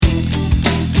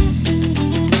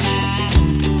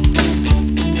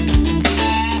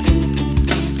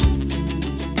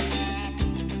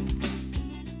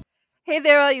Hey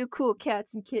there, all you cool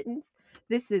cats and kittens.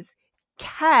 This is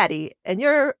Caddy, and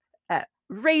you're at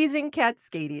Raising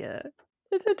Catscadia.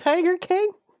 It's a Tiger King.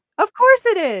 Of course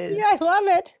it is. Yeah, I love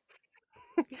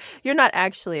it. You're not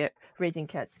actually at Raising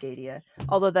Catscadia,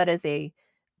 although that is a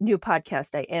new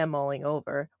podcast I am mulling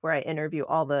over, where I interview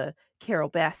all the Carol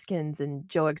Baskins and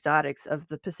Joe Exotics of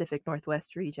the Pacific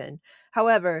Northwest region.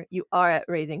 However, you are at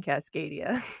Raising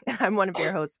Cascadia. I'm one of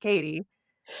your hosts, Katie.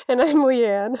 And I'm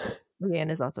Leanne.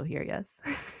 Leanne is also here, yes.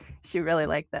 She really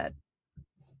liked that.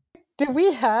 Do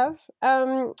we have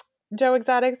Joe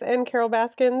Exotics and Carol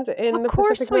Baskins in Of the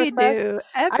course Pacific we Northwest? do.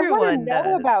 I want to Everyone know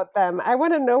does. about them. I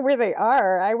want to know where they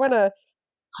are. I want to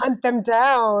hunt them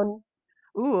down.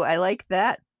 Ooh, I like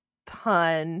that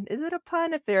pun. Is it a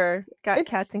pun if they're got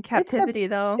cats in captivity,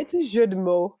 though? It's a jeu de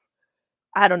mots.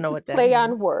 I don't know what that Play means.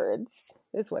 on words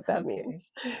is what that Okay. means.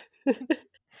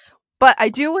 But I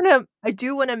do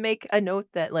wanna make a note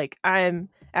that, like, I'm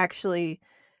actually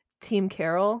Team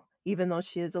Carol, even though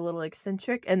she is a little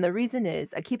eccentric, and the reason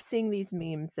is I keep seeing these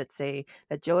memes that say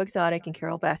that Joe Exotic and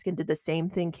Carol Baskin did the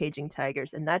same thing caging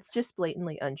tigers, and that's just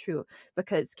blatantly untrue,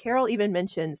 because Carol even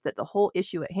mentions that the whole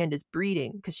issue at hand is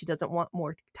breeding because she doesn't want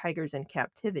more tigers in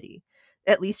captivity,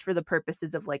 at least for the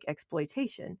purposes of, like,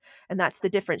 exploitation, and that's the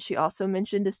difference. She also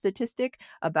mentioned a statistic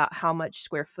about how much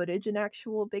square footage an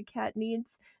actual big cat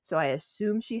needs, so I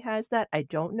assume she has that. I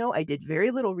don't know. I did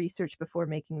very little research before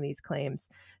making these claims.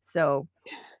 So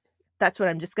that's what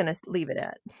I'm just gonna leave it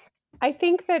at. I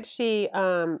think that she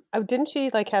didn't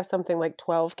she like have something like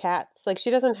 12 cats? Like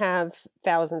she doesn't have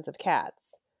thousands of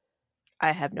cats.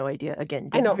 I have no idea. Again,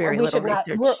 I did know very we little should not.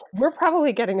 research. We're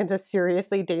probably getting into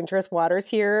seriously dangerous waters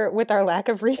here with our lack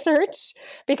of research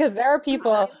because there are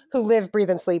people who live,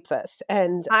 breathe, and sleep this.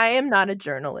 And I am not a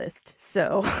journalist,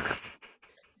 so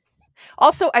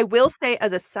also, I will say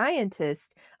as a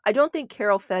scientist, I don't think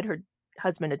Carol fed her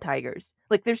husband to tigers.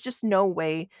 Like, there's just no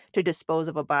way to dispose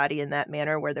of a body in that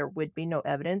manner where there would be no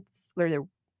evidence, where there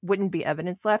wouldn't be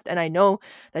evidence left. And I know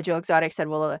that Joe Exotic said,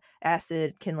 well,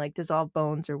 acid can like dissolve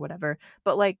bones or whatever.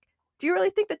 But like, do you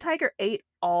really think the tiger ate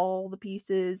all the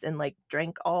pieces and like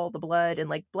drank all the blood?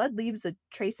 And like, blood leaves a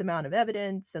trace amount of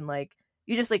evidence. And like,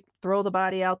 you just like throw the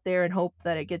body out there and hope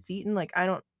that it gets eaten. Like, I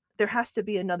don't, there has to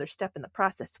be another step in the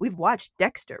process. We've watched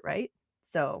Dexter, right?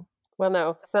 So, well,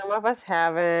 no, some of us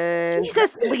haven't.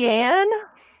 Jesus, Leanne.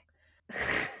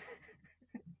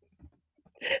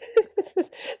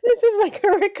 This is like a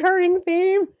recurring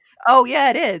theme. Oh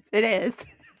yeah, it is. It is.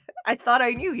 I thought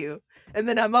I knew you, and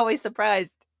then I'm always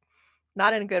surprised.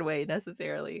 Not in a good way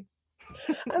necessarily.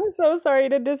 I'm so sorry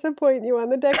to disappoint you on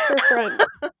the Dexter front.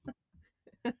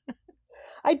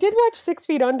 I did watch 6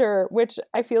 Feet Under, which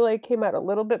I feel like came out a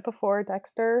little bit before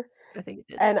Dexter. I think it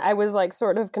did. And I was like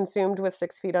sort of consumed with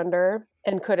 6 Feet Under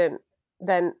and couldn't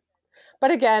then.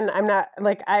 But again, I'm not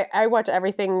like I watch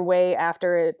everything way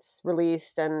after it's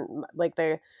released and like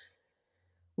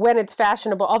when it's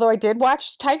fashionable. Although I did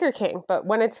watch Tiger King, but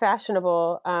when it's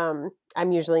fashionable,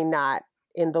 I'm usually not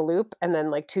in the loop. And then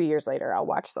like 2 years later, I'll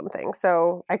watch something.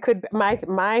 So I could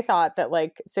my thought that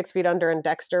like 6 Feet Under and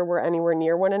Dexter were anywhere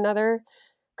near one another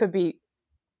could be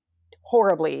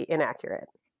horribly inaccurate.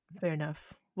 Fair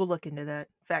enough. We'll look into that.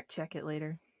 Fact check it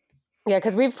later. Yeah,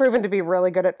 because we've proven to be really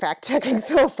good at fact checking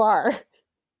so far.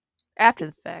 After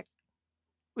the fact.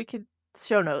 We could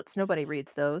show notes. Nobody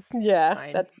reads those. Yeah,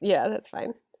 fine. that's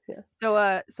fine. Yeah. So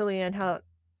Leanne,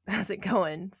 how's it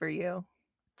going for you,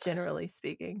 generally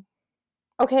speaking?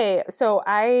 Okay, so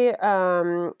I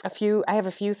have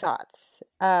a few thoughts.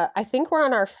 I think we're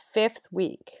on our 5th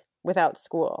week without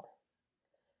school.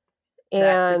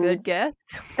 That's a good guess.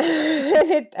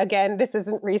 And again, this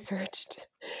isn't researched.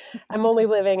 I'm only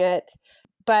living it.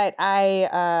 But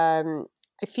I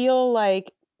feel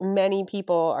like many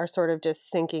people are sort of just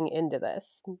sinking into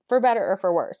this, for better or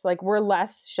for worse. Like we're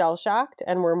less shell-shocked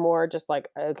and we're more just like,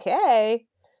 okay,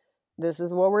 this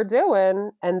is what we're doing.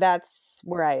 And that's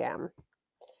where I am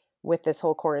with this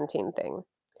whole quarantine thing.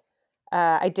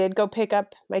 I did go pick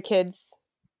up my kids'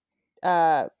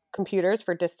 computers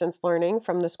for distance learning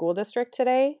from the school district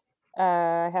today.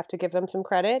 I have to give them some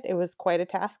credit. It was quite a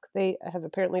task. They have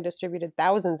apparently distributed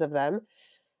thousands of them.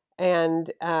 And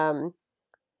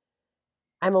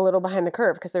I'm a little behind the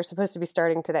curve because they're supposed to be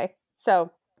starting today.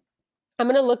 So I'm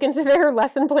going to look into their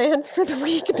lesson plans for the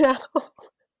week now.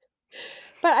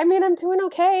 But I mean, I'm doing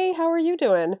okay. How are you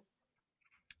doing?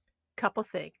 Couple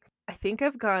things. I think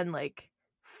I've gone like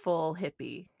full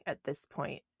hippie at this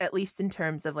point, at least in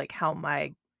terms of like how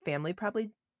my family probably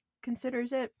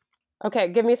considers it. Okay,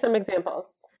 give me some examples.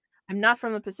 I'm not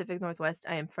from the Pacific Northwest,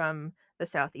 I am from the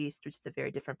Southeast, which is a very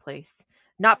different place.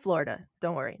 Not Florida,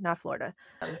 don't worry, not Florida.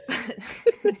 But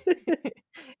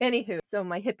anywho, so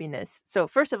my hippiness. So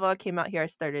first of all, I came out here, I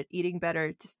started eating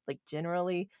better, just, like,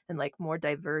 generally, and, like, more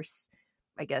diverse,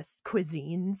 I guess,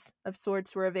 cuisines of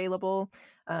sorts were available.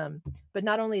 Um, but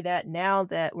not only that, now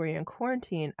that we're in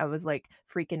quarantine, I was, like,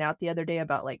 freaking out the other day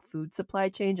about, like, food supply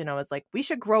change, and I was like, "We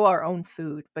should grow our own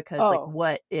food because, like, Oh,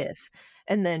 what if?"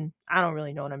 And then I don't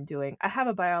really know what I'm doing. I have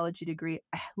a biology degree.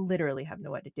 I literally have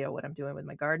no idea what I'm doing with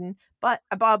my garden, but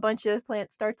I bought a bunch of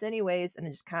plant starts anyways, and I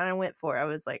just kinda went for it. I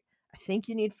was like, "I think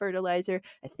you need fertilizer.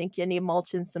 I think you need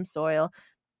mulch and some soil."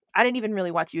 I didn't even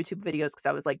really watch YouTube videos because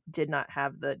I was like, did not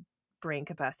have the brain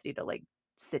capacity to, like,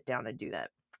 sit down and do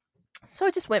that. So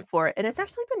I just went for it, and it's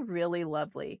actually been really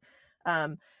lovely.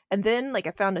 Um, and then, like,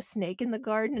 I found a snake in the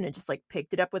garden, and I just, like,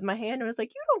 picked it up with my hand, and was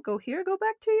like, "You don't go here, go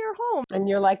back to your home." and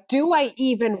you're like, "Do I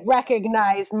even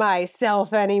recognize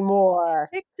myself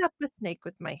anymore?" Picked up a snake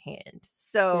with my hand.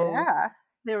 So Yeah.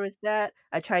 there was that.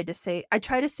 I try to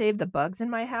save the bugs in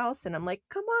my house, and I'm like,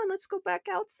 "Come on, let's go back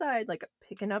outside," like,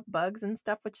 picking up bugs and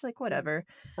stuff, which, like, whatever.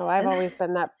 Oh, I've And always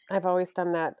been that I've always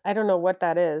done that. I don't know what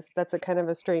that is. That's a kind of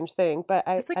a strange thing, but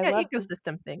I it's like I an love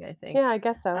ecosystem thing, I Yeah, think. I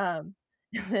guess so.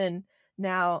 And then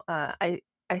now, I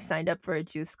signed up for a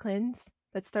juice cleanse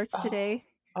that starts Oh. today,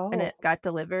 and Oh. it got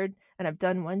delivered, and I've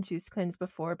done 1 juice cleanse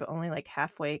before, but only, like,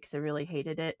 halfway because I really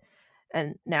hated it,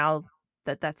 and now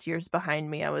that that's years behind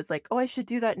me, I was like, "Oh, I should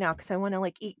do that now because I wanna,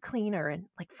 like, eat cleaner and,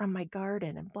 like, from my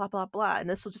garden and blah, blah, blah," and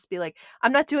this will just be like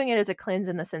I'm not doing it as a cleanse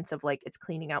in the sense of, like, it's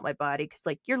cleaning out my body because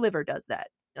like, your liver does that,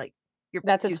 like, your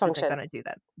That's its juice isn't function. gonna do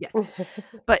that. Yes.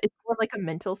 But it's more like a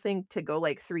mental thing to go,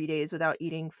 like, 3 days without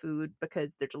eating food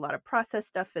because there's a lot of processed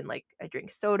stuff and, like, I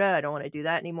drink soda, I don't wanna do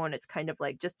that anymore, and it's kind of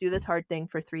like, just do this hard thing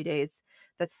for 3 days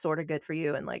that's sorta good for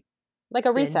you, and, like, Like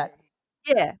a then reset.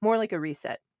 yeah, more like a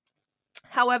reset.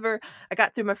 However, I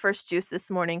got through my first juice this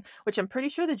morning, which I'm pretty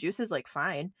sure the juice is, like,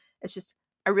 fine. It's just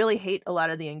I really hate a lot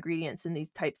of the ingredients in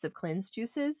these types of cleanse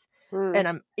juices, Mm, and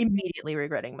I'm immediately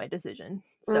regretting my decision.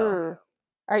 So mm.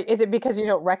 Is it because you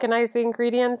don't recognize the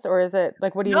ingredients, or is it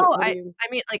like, no, what do I you I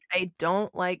mean, like, I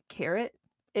don't like carrot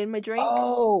in my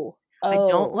drinks. Oh. I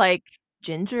don't Oh. like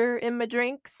ginger in my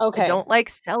drinks. I Okay. don't like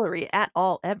celery at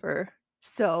all ever.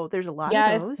 So, there's a lot of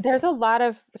Yeah, there's those. a lot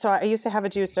of so I used to have a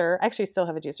juicer. I actually still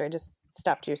have a juicer. I just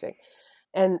stopped juicing.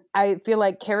 And I feel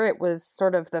like carrot was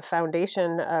sort of the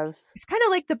foundation of It's kinda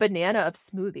like the banana of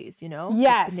smoothies, you know?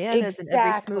 Like, Yes, bananas in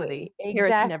every smoothie, exactly.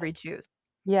 carrots in Exactly. every juice.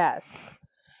 Yes.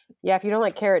 Yeah, if you don't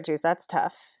like carrot juice, that's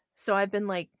tough. So, I've been,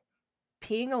 like,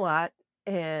 peeing a lot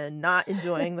and not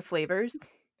enjoying the flavors,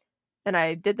 and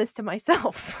I did this to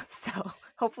myself, so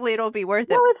hopefully it'll be worth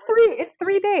Well, it. it's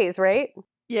 3 days, right?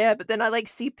 Yeah, but then I, like,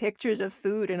 see pictures of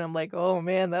food and I'm like, "Oh,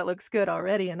 man, that looks good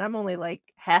already," and I'm only, like,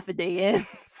 half a day in,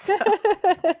 so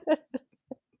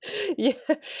Yeah.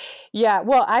 Yeah,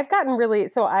 well, I've gotten really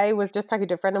so I was just talking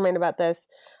to a friend of mine about this.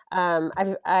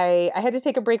 I had to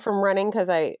take a break from running 'cause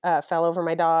I, fell over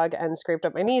my dog and scraped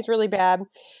up my knees really bad.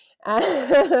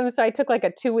 So I took, like,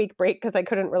 a 2-week break because I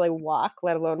couldn't really walk,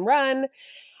 let alone run.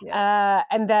 yeah.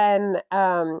 And then,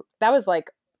 that was,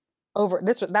 like,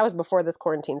 that was before this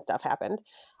quarantine stuff happened.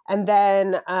 And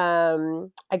then,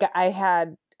 I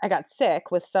got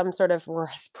sick with some sort of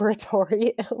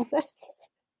respiratory illness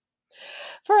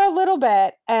for a little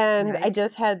bit, and I Yikes.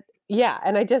 just had yeah,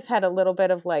 and I just had a little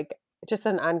bit of, like, just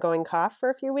an ongoing cough for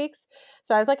a few weeks.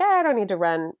 So I was like, I don't need to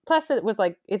run." Plus, it was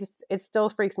like it still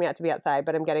freaks me out to be outside,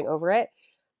 but I'm getting over it.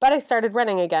 But I started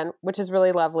running again, which is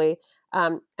really lovely.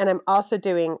 And I'm also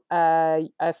doing a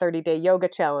 30-day yoga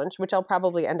challenge, which I'll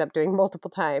probably end up doing multiple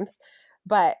times.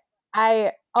 But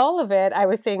all of it, I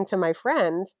was saying to my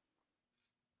friend,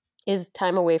 is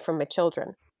time away from my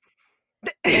children.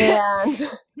 And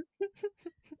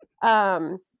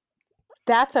um,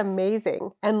 that's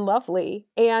amazing and lovely.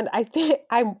 And I think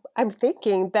I'm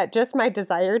thinking that just my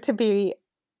desire to be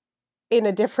in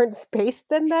a different space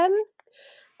than them,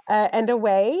 and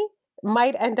away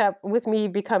might end up with me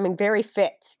becoming very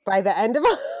fit by the end of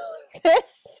all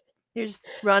this. You're just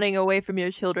running away from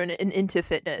your children and into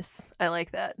fitness. I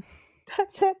like that.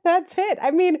 That's it, that's it.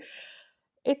 I mean,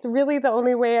 it's really the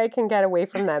only way I can get away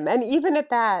from them, and even at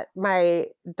that, my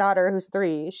daughter, who's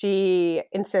 3, she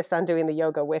insists on doing the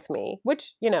yoga with me,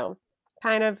 which,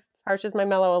 kind of harshes my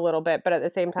mellow a little bit, but at the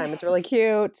same time, it's really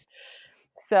cute,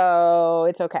 so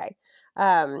it's okay.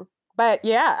 But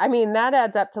yeah, I mean, that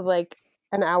adds up to, like,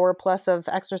 an hour plus of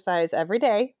exercise every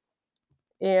day,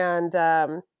 and,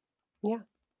 yeah.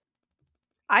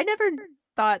 I never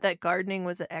thought that gardening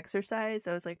was an exercise.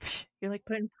 I was like, "Psh, you're, like,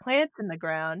 putting plants in the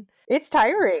ground." It's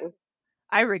tiring.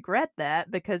 I regret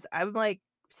that because I'm, like,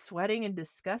 sweating and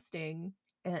disgusting,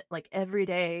 like, every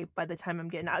day by the time I'm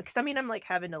getting out. Because I mean, I'm, like,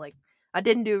 having to, like I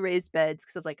didn't do raised beds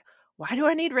because I was like, "Why do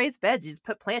I need raised beds? You just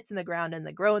put plants in the ground and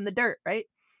they grow in the dirt, right?"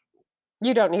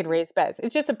 You don't need raised beds.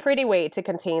 It's just a pretty way to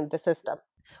contain the system.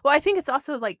 Well, I think it's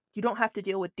also, like, you don't have to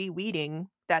deal with de-weeding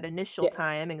that initial Yeah,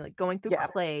 time and, like, going through yeah.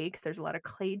 clay because there's a lot of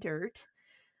clay dirt.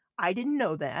 I didn't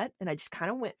know that, and I just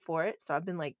kinda went for it, so I've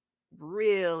been, like,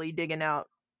 really digging out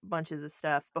bunches of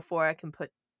stuff before I can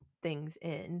put things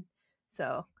in.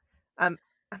 So, I'm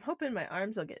I'm hoping my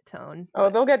arms will get toned, Oh, but,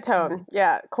 they'll get tone. um,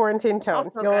 Yeah, quarantine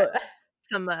tone. also got You'll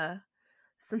some,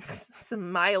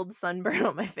 some mild sunburn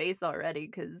on my face already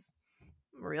because 'cause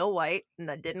I'm real white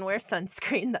and I didn't wear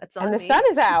sunscreen, that's and on the sun me.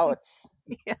 is out,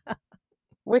 Yeah.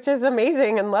 which is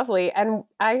amazing and lovely. And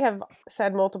I have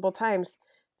said multiple times,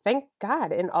 thank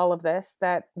God in all of this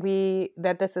that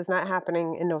this is not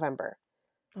happening in November.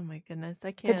 Oh my goodness,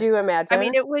 I Could can't you I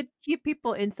mean, imagine? it would keep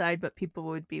people inside, but people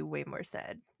would be way more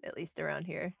sad, at least around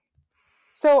here.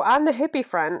 So on the hippie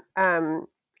front,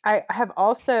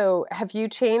 have you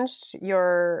changed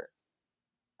your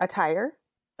attire?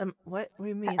 What do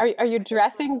you mean? Are you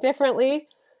dressing differently?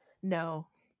 No.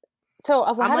 So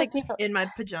a I'm, lot of like, people in my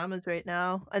pajamas right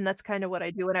now, and that's kinda what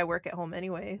I do when I work at home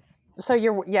anyways. so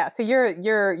you're yeah, so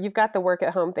you've got the work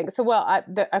at home thing. So well,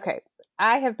 okay.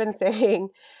 I have been saying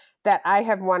that I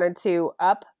have wanted to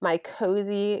up my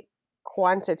cozy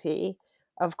quantity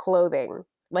of clothing.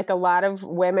 Like a lot of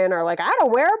women are like, I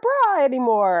don't wear a bra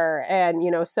anymore, and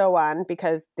so on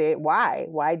because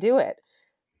why do it?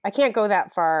 I can't go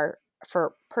that far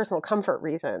for personal comfort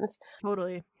reasons.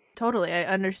 Totally. Totally, I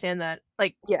understand that.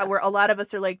 Like, Yeah, where a lot of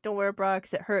us are like, "Don't wear a bra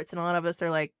 'cause it hurts," and a lot of us are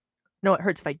like, "No, it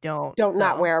hurts if I don't," don't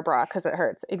not so wear a bra because it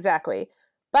hurts. Exactly.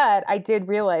 But I did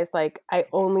realize like I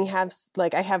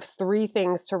have three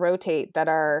things to rotate that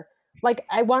are like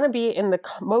I want to be in the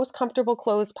most comfortable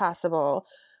clothes possible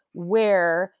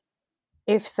where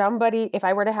if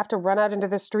I were to have to run out into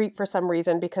the street for some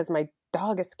reason because my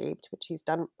dog escaped, which he's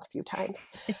done a few times,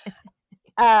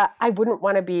 I wouldn't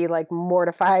want to be like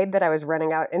mortified that I was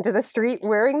running out into the street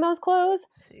wearing those clothes.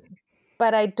 See.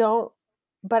 But I don't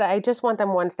but I just want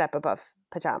them one step above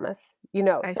pajamas,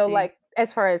 I so, see. like,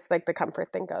 as far as, like, the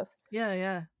comfort thing goes. Yeah,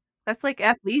 yeah. That's like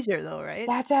athleisure though,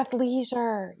 right? That's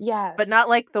athleisure, But yes. not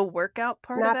like the workout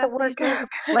part of Not the athleisure, workout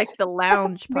like the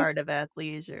lounge the part of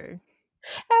athleisure.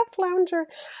 athlounger.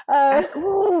 Uh,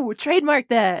 Ooh, trademark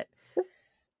that.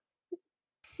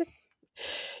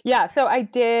 yeah, so I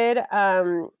did,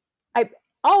 I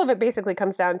all of it basically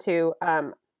comes down to,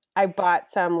 I bought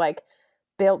some, like,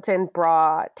 built-in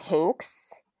bra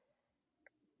tanks,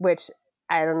 which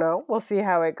I don't know, we'll see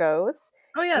how it goes,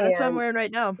 Oh yeah, that's what I'm and wearing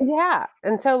right now. yeah,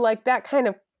 and so, like, that kind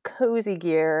of cozy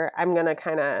gear, I'm gonna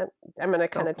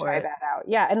Go kinda for try it. that out.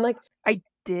 Yeah, and, like I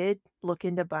did look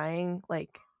into buying,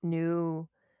 like, new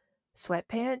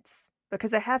sweatpants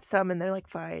because I have some and they're, like,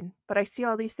 fine, but I see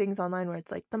all these things online where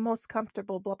it's, like, the most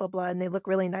comfortable blah, blah, blah, and they look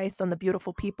really nice on the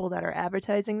beautiful people that are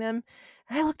advertising them,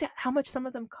 and I looked at how much some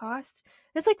of them cost,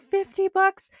 and it's, like, 50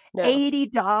 bucks, no,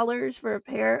 $80 for a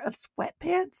pair of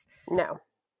sweatpants, no.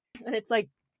 and it's, like,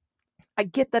 I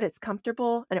get that it's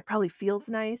comfortable and it probably feels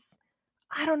nice.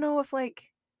 I don't know if,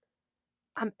 like,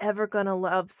 I'm ever gonna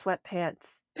love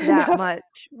sweatpants that Enough.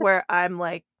 much where I'm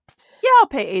like, "Yeah, I'll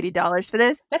pay $80 for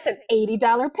this." That's an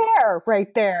 $80 pair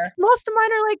right 'Cause there. most of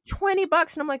mine are like 20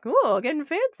 bucks, and I'm like, "Ooh, getting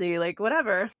fancy," like,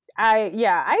 whatever.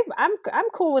 I'm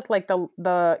cool with, like,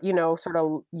 sort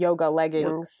of yoga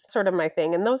Yep. leggings, sort of my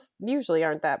thing, and those usually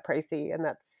aren't that pricey, and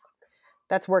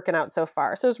that's working out so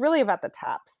far. So it's really about the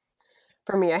tops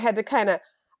for me. I had to kinda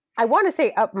I wanna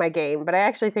say up my game, but I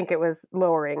actually think it was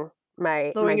lowering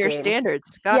my Lowering your game.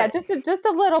 standards. Got Yeah, it. just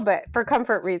a little bit for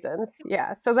comfort reasons.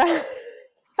 Yeah, so that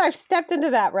I've stepped into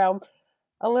that realm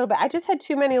a little bit. I just had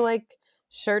too many, like,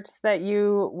 shirts that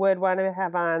you would wanna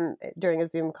have on, during a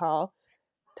Zoom call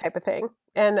type of thing,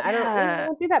 and I Yeah.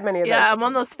 don't do that many of Yeah, those. I'm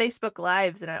on those Facebook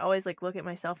Lives, and I always, like, look at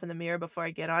myself in the mirror before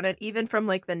I get on it. Even from,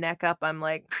 like, the neck up, I'm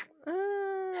like,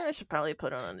 I should probably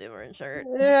put on a different shirt."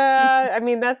 Yeah, I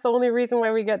mean, that's the only reason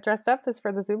why we get dressed up is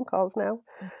for the Zoom calls now.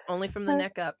 Only from the Uh,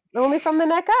 neck up. Only from the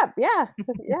neck up, yeah.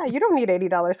 Yeah, you don't need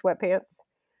 $80 sweatpants.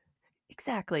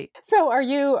 Exactly. So do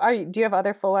you have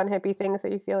other full-on hippie things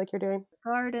that you feel like you're doing?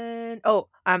 Garden. Oh,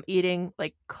 I'm eating,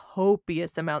 like,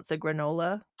 copious amounts of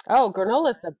granola. Oh,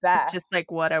 granola's the It's just, best. like,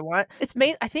 what I want. It's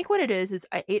main I think what it is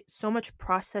I ate so much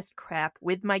processed crap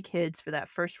with my kids for that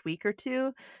first week or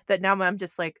 2 that now I'm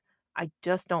just like, "I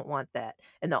just don't want that."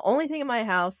 And the only thing in my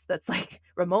house that's, like,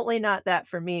 remotely not that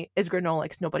for me is granola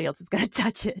 'cause nobody else is gonna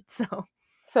touch it, so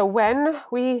So when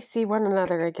we see one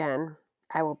another again,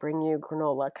 I will bring you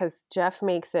granola because Jeff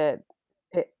makes it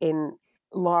in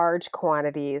large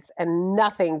quantities, and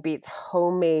nothing beats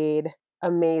homemade,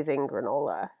 amazing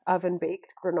granola, oven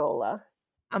baked granola.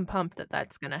 I'm pumped that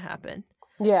that's gonna happen.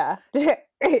 Yeah,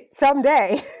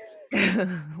 someday.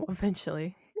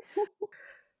 Eventually.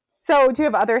 So, do you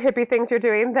have other hippie things you're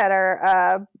doing that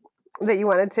are that you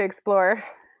wanted to explore?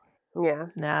 Yeah.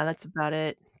 Nah, that's about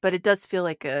it. But it does feel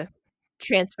like a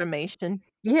transformation.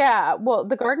 Yeah, well,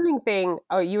 the gardening thing,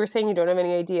 oh, you were saying you don't have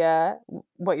any idea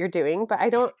what you're doing, but I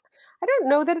don't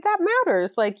know that that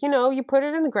matters. Like, you put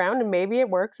it in the ground and maybe it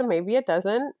works and maybe it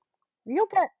doesn't. You'll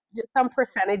get just some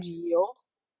percentage yield.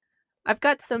 I've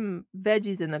got some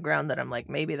veggies in the ground that I'm like,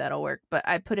 maybe that'll work. But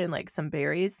I put in like some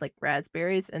berries, like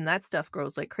raspberries, and that stuff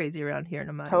grows like crazy around here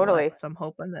no matter what. Totally. So I'm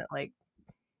hoping that like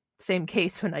same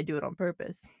case when I do it on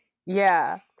purpose.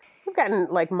 Yeah. We've gotten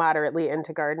like moderately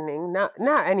into gardening. Not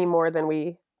any more than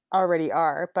we already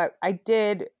are, but I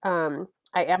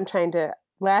am trying to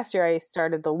last year I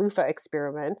started the loofah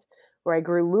experiment where I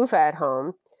grew loofah at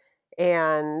home,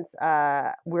 and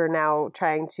we're now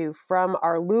trying to, from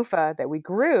our loofah that we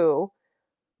grew,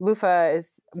 loofah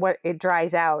is what it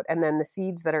dries out, and then the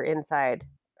seeds that are inside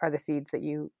are the seeds that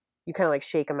you kind of like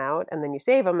shake them out and then you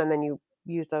save them and then you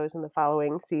use those in the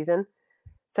following season.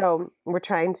 So we're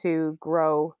trying to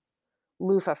grow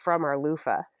loofah from our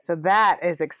loofah. So that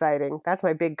is exciting. That's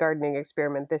my big gardening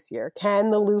experiment this year.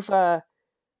 Can the loofah?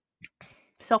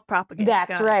 Self propagate.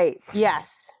 That's Got it. right.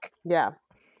 Yes. Yeah.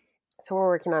 So we're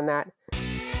working on that.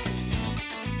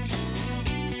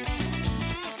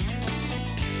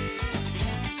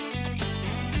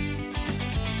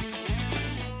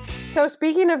 So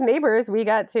speaking of neighbors, we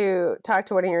got to talk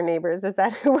to one of your neighbors. Is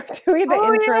that who we're doing the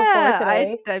Oh intro for yeah,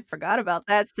 today? I forgot about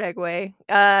that segue.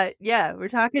 Yeah, we're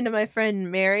talking to my friend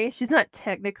Mary. She's not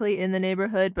technically in the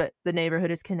neighborhood, but the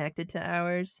neighborhood is connected to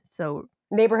ours. So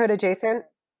Neighborhood adjacent?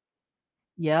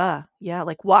 yeah, yeah,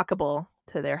 like walkable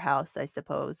to their house, I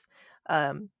suppose.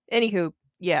 Anywho,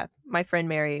 yeah, my friend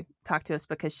Mary talked to us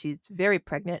because she's very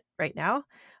pregnant right now.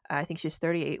 I think she's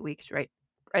 38 weeks right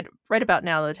about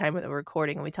now, the time that we're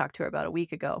recording, and we talked to her about a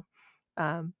week ago.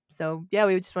 So yeah,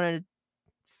 we just wanted to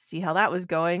see how that was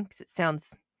going because it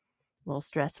sounds a little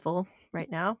stressful right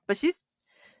now, but she's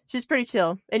pretty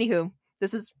chill. Anywho,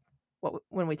 this is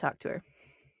when we talked to her.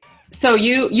 So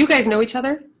you guys know each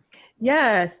other?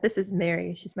 Yes, this is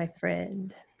Mary. She's my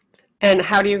friend. And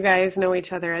how do you guys know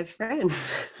each other as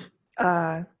friends?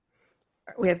 Uh,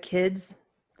 we have kids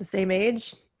the same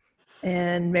age,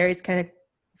 and Mary's kind of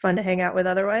fun to hang out with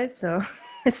otherwise. So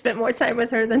I spent more time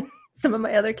with her than some of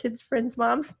my other kids' friends'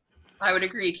 moms. I would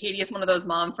agree. Katie is one of those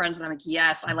mom friends, and I'm like,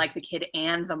 yes, I like the kid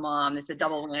and the mom. It's a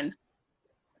double win.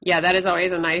 Yeah, that is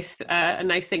always a nice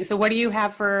thing. So what do you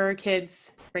have for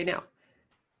kids right now?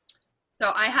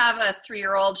 So I have a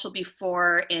 3-year-old. She'll be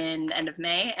 4 in the end of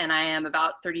May, and I am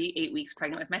about 38 weeks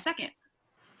pregnant with my second.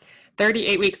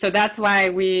 38 weeks. So that's why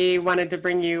we wanted to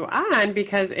bring you on,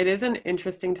 because it is an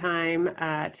interesting time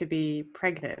to be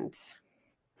pregnant.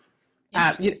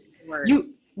 Yeah.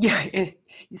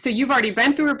 So you've already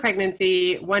been through a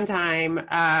pregnancy one time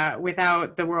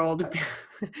without the world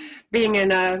being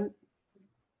in a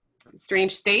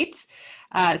strange state.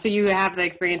 So you have the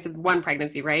experience of one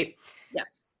pregnancy, right? Yes.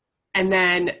 And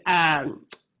then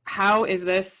how is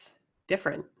this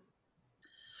different?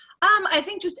 I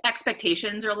think just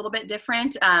expectations are a little bit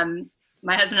different.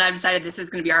 My husband and I have decided this is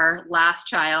going to be our last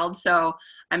child. So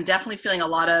I'm definitely feeling a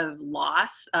lot of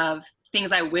loss of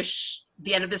things I wish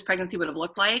the end of this pregnancy would have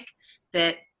looked like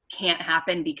that can't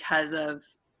happen because of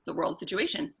the world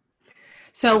situation.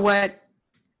 So what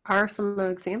are some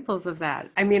examples of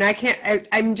that? I mean,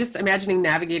 I'm just imagining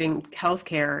navigating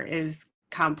healthcare is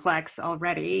complex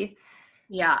already.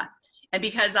 Yeah. And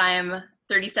because I'm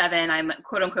 37, I'm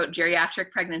quote unquote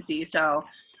geriatric pregnancy. So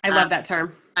I love that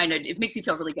term. I know it makes me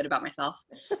feel really good about myself.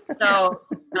 So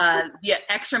the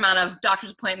extra amount of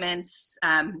doctor's appointments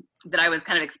that I was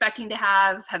kind of expecting to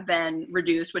have been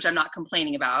reduced, which I'm not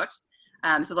complaining about.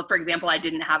 So for example, I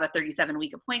didn't have a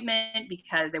 37-week appointment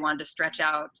because they wanted to stretch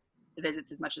out the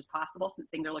visits as much as possible since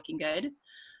things are looking good.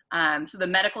 So the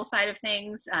medical side of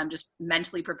things, just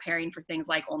mentally preparing for things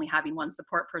like only having one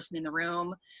support person in the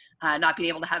room, not being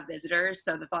able to have visitors.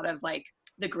 So the thought of like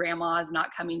the grandmas not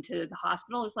coming to the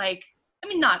hospital is like, I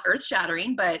mean, not earth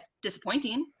shattering, but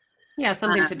disappointing. Yeah,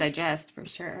 something to digest for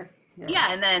sure.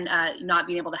 Yeah, and then not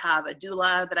being able to have a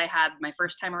doula that I had my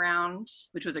first time around,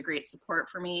 which was a great support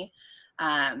for me.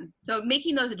 So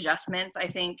making those adjustments, I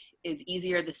think, is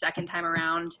easier the second time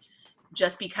around,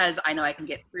 just because I know I can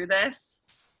get through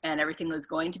this and everything was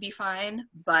going to be fine,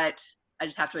 but I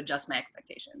just have to adjust my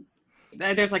expectations.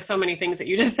 There's like so many things that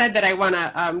you just said that I want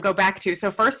to go back to.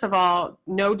 So first of all,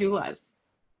 no doulas.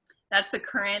 That's the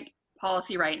current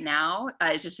policy right now,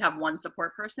 is just to have one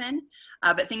support person,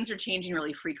 but things are changing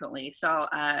really frequently. So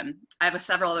I have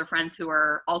several other friends who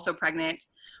are also pregnant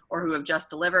or who have just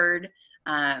delivered,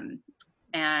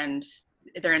 and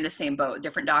they're in the same boat,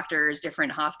 different doctors,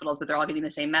 different hospitals, but they're all getting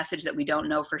the same message that we don't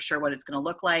know for sure what it's going to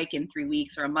look like in 3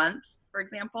 weeks or a month, for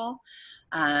example.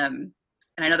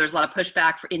 And I know there's a lot of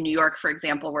pushback in New York, for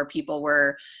example, where people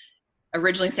were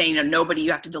originally saying, nobody,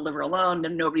 you have to deliver alone,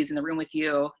 nobody's in the room with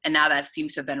you. And now that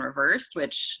seems to have been reversed,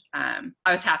 which I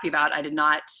was happy about. I did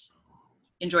not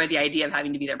enjoy the idea of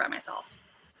having to be there by myself.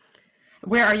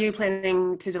 Where are you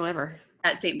planning to deliver?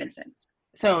 At St. Vincent's.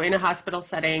 So in a hospital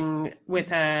setting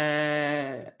with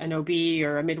an OB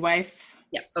or a midwife?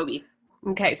 Yep, OB.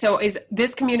 Okay, so is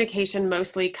this communication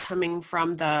mostly coming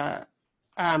from the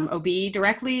OB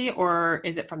directly, or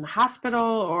is it from the hospital,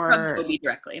 or from OB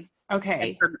directly?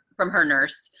 Okay, from her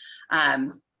nurse,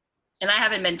 and I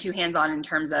haven't been too hands-on in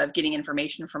terms of getting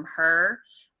information from her,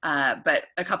 but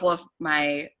a couple of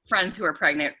my friends who are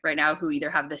pregnant right now, who either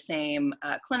have the same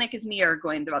clinic as me or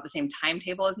going throughout the same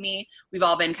timetable as me, we've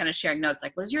all been kind of sharing notes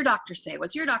like, what does your doctor say?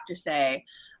 What's your doctor say?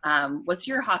 What's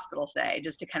your hospital say?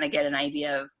 Just to kind of get an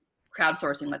idea of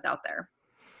crowdsourcing what's out there.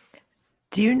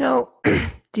 Do you know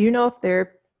if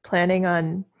they're planning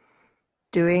on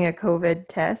doing a COVID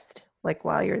test, like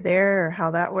while you're there, or how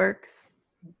that works?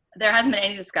 There hasn't been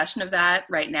any discussion of that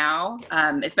right now,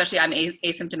 especially I'm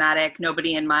asymptomatic.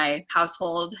 Nobody in my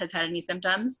household has had any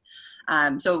symptoms.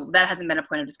 So that hasn't been a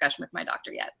point of discussion with my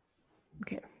doctor yet.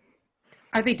 Okay.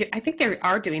 I think they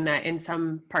are doing that in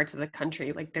some parts of the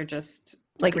country. Like they're just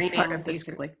like screening, it's part of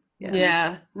basically.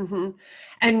 Yeah. Mm-hmm.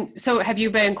 And so have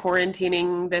you been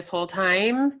quarantining this whole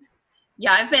time?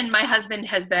 Yeah, my husband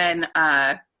has been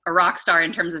a rock star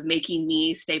in terms of making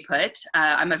me stay put.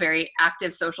 I'm a very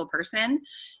active social person,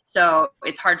 so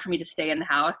it's hard for me to stay in the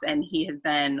house, and he has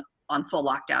been on full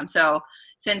lockdown. So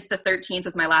since the 13th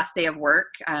was my last day of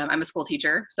work, I'm a school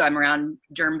teacher, so I'm around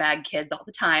germ bag kids all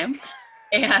the time.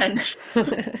 And it's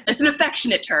an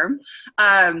affectionate term.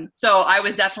 So I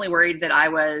was definitely worried that I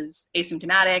was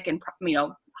asymptomatic and,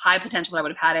 high potential that I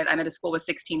would have had it. I'm at a school with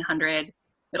 1,600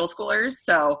 middle schoolers.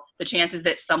 So the chances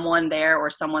that someone there or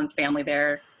someone's family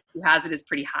there who has it is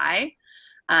pretty high.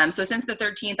 So since the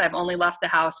 13th, I've only left the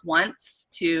house once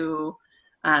to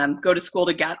go to school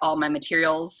to get all my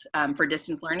materials for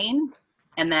distance learning,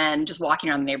 and then just walking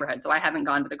around the neighborhood. So I haven't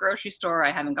gone to the grocery store.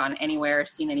 I haven't gone anywhere,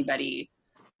 seen anybody,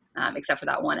 except for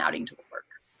that one outing to work.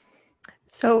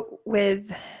 So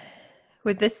with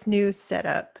this new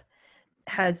setup,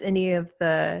 has any of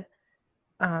the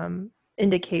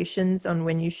indications on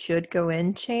when you should go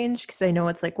in changed? Because I know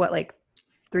it's like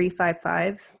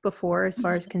 355 before as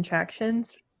far as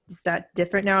contractions. Is that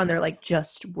different now? And they're like,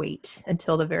 just wait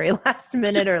until the very last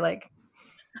minute, or like?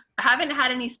 I haven't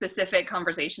had any specific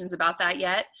conversations about that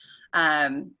yet.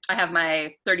 I have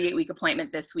my 38-week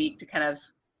appointment this week to kind of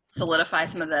solidify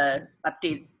some of the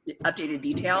updated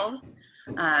details.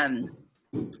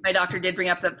 My doctor did bring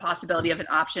up the possibility of an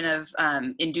option of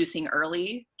inducing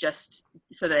early, just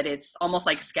so that it's almost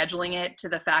like scheduling it to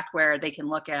the fact where they can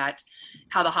look at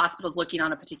how the hospital's looking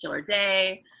on a particular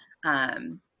day.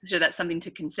 So that's something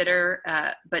to consider.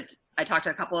 But I talked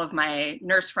to a couple of my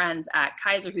nurse friends at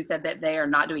Kaiser who said that they are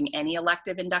not doing any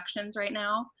elective inductions right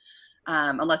now,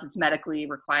 unless it's medically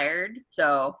required.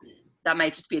 So that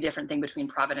might just be a different thing between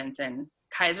Providence and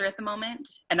Kaiser at the moment.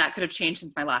 And that could have changed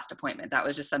since my last appointment. That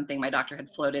was just something my doctor had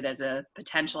floated as a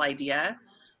potential idea.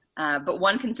 But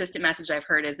one consistent message I've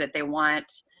heard is that they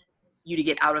want you to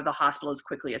get out of the hospital as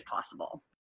quickly as possible.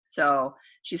 So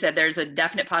she said there's a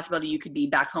definite possibility you could be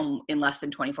back home in less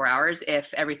than 24 hours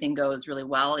if everything goes really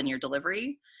well in your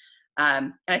delivery.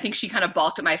 And I think she kind of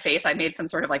balked at my face. I made some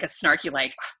sort of like a snarky,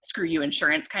 like, screw you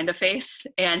insurance kind of face.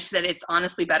 And she said, it's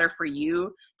honestly better for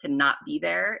you to not be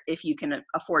there if you can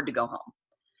afford to go home.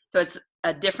 So it's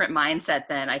a different mindset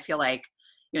than I feel like,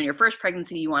 in your first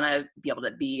pregnancy, you want to be able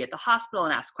to be at the hospital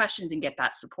and ask questions and get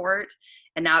that support.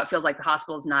 And now it feels like the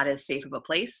hospital is not as safe of a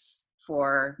place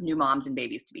for new moms and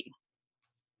babies to be.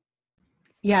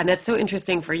 Yeah, and that's so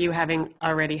interesting for you having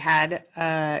already had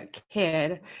a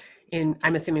kid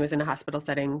I'm assuming it was in a hospital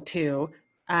setting too.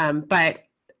 But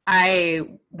I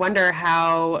wonder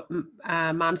how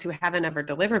moms who haven't ever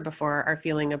delivered before are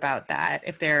feeling about that,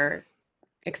 if they're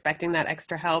expecting that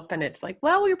extra help and it's like,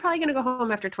 well, you're probably going to go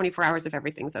home after 24 hours if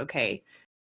everything's okay.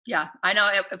 Yeah, I know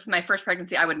if my first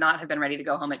pregnancy, I would not have been ready to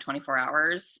go home at 24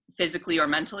 hours. Physically or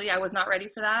mentally, I was not ready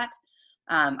for that.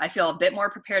 I feel a bit more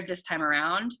prepared this time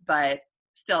around, but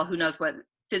still, who knows what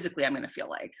physically I'm going to feel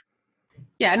like.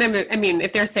 Yeah, and I mean,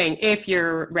 if they're saying if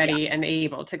you're Yeah. ready and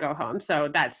able to go home, so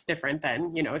that's different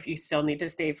than, you know, if you still need to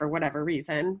stay for whatever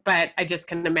reason. But I just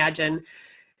can imagine,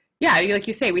 yeah, like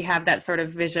you say, we have that sort of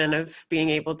vision of being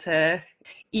able to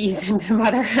ease into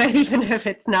motherhood, even if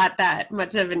it's not that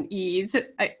much of an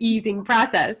easing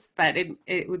process. But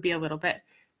it would be a little bit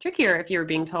trickier if you were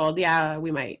being told, yeah,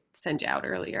 we might send you out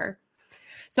earlier.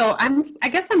 So I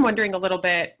guess I'm wondering a little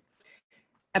bit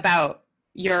about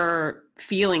your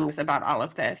feelings about all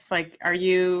of this. Like, are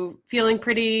you feeling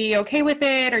pretty okay with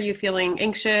it? Are you feeling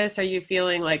anxious? Are you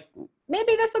feeling like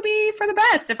maybe this will be for the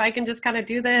best if I can just kind of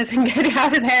do this and get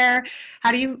out of there?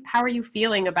 How are you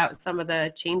feeling about some of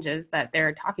the changes that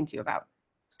they're talking to you about?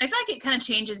 I feel like it kind of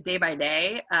changes day by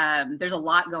day. There's a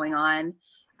lot going on.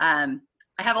 I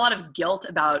have a lot of guilt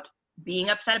about being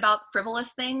upset about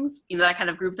frivolous things. You know, I kind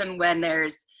of group them when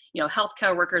there's, you know,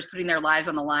 healthcare workers putting their lives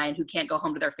on the line who can't go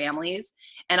home to their families.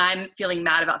 And I'm feeling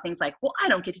mad about things like, well, I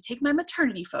don't get to take my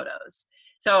maternity photos.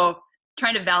 So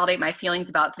trying to validate my feelings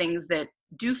about things that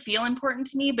do feel important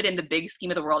to me, but in the big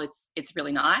scheme of the world, it's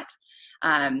really not.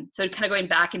 So kind of going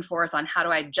back and forth on how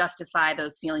do I justify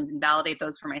those feelings and validate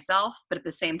those for myself, but at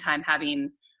the same time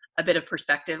having a bit of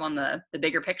perspective on the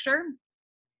bigger picture.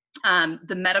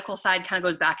 The medical side kind of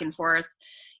goes back and forth.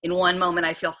 In one moment,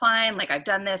 I feel fine, like I've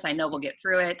done this, I know we'll get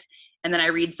through it. And then I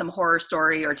read some horror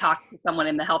story or talk to someone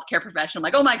in the healthcare profession. I'm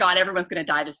like, oh my God, everyone's going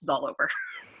to die. This is all over.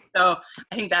 So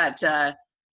I think that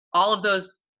all of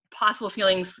those possible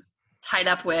feelings tied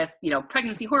up with, you know,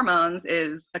 pregnancy hormones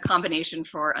is a combination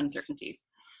for uncertainty.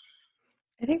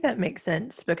 I think that makes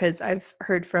sense because I've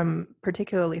heard from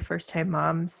particularly first-time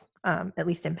moms, at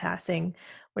least in passing,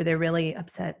 where they're really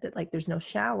upset that like there's no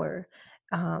shower,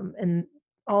 and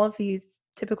all of these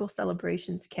typical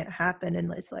celebrations can't happen.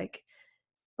 And it's like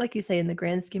you say, in the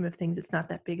grand scheme of things, it's not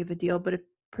that big of a deal, but at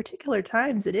particular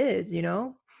times it is. You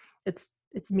know, it's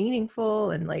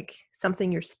meaningful and like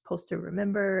something you're supposed to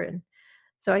remember, and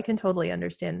so I can totally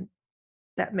understand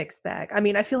that mixed bag. I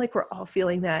mean, I feel like we're all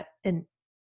feeling that in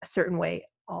a certain way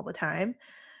all the time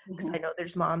because Mm-hmm. I know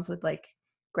there's moms with like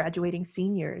graduating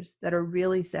seniors that are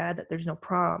really sad that there's no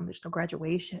prom, there's no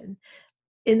graduation.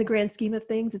 In the grand scheme of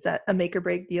things, is that a make or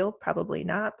break deal? Probably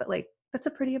not, but like that's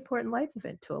a pretty important life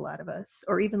event to a lot of us,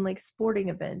 or even like sporting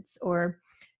events or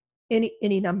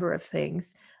any number of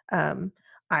things. Um,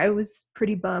 I was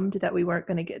pretty bummed that we weren't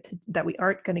going to get to that we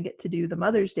aren't going to get to do the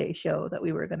Mother's Day show that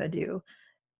we were going to do.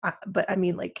 But I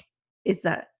mean, like, is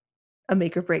that a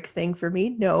make or break thing for me?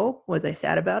 No. Was I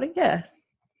sad about it? Yeah.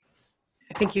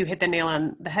 I think you hit the nail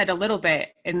on the head a little bit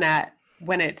in that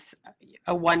when it's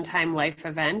a one-time life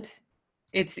event,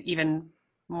 it's even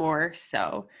more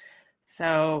so.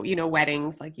 So, you know,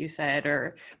 weddings, like you said,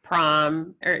 or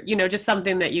prom, or, you know, just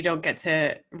something that you don't get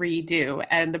to redo.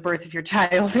 And the birth of your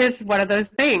child is one of those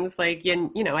things. Like,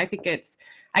 you know, I think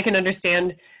I can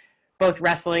understand both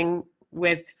wrestling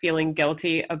with feeling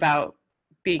guilty about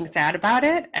being sad about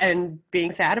it and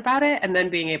being sad about it and then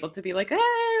being able to be like,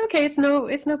 okay, it's no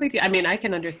big deal. I mean, I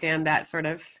can understand that sort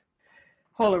of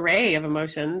whole array of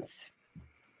emotions.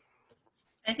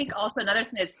 I think also another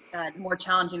thing that's more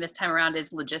challenging this time around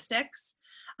is logistics,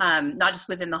 not just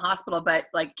within the hospital, but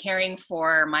like caring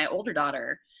for my older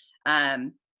daughter,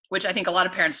 which I think a lot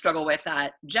of parents struggle with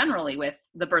that generally with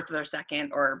the birth of their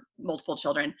second or multiple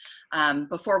children.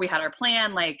 Before we had our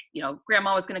plan, like, you know,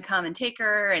 grandma was going to come and take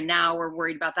her. And now we're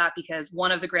worried about that because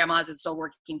one of the grandmas is still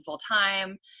working full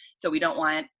time. So we don't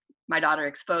want my daughter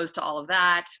exposed to all of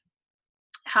that.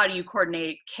 How do you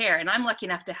coordinate care? And I'm lucky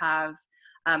enough to have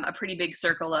a pretty big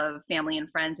circle of family and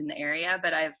friends in the area,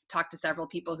 but I've talked to several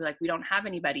people who like, we don't have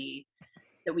anybody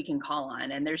that we can call on,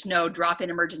 and there's no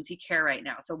drop-in emergency care right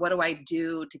now. So what do I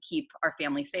do to keep our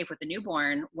family safe with the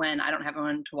newborn when I don't have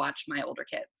anyone to watch my older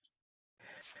kids?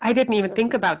 I didn't even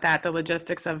think about that, the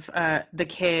logistics of the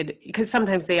kid, because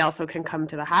sometimes they also can come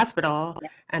to the hospital, Yeah.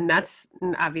 and that's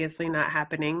obviously not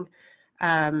happening.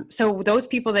 So those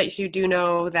people that you do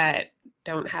know that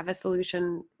don't have a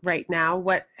solution right now,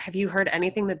 what have you heard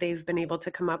anything that they've been able to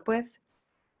come up with?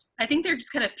 I think they're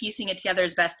just kind of piecing it together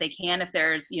as best they can. If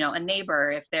there's, you know, a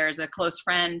neighbor, if there's a close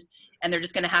friend, and they're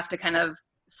just going to have to kind of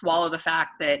swallow the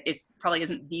fact that it's probably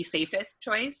isn't the safest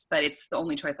choice, but it's the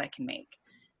only choice I can make.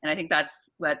 And I think that's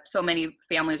what so many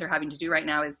families are having to do right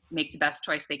now is make the best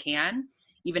choice they can,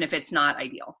 even if it's not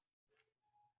ideal.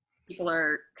 People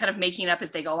are kind of making it up as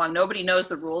they go along. Nobody knows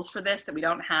the rules for this, that we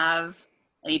don't have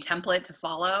any template to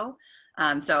follow.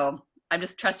 So I'm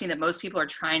just trusting that most people are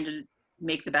trying to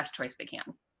make the best choice they can.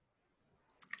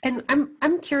 And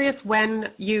I'm curious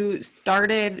when you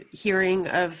started hearing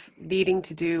of needing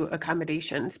to do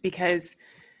accommodations, because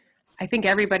I think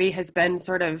everybody has been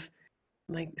sort of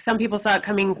Like some people saw it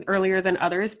coming earlier than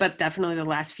others, but definitely the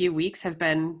last few weeks have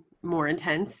been more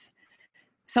intense.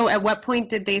 So at what point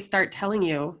did they start telling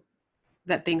you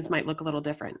that things might look a little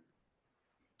different?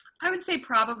 I would say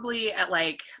probably at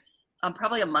like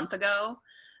probably a month ago,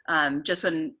 just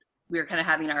when we were kind of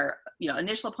having our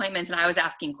initial appointments, and I was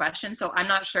asking questions. So I'm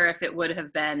not sure if it would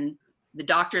have been the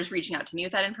doctors reaching out to me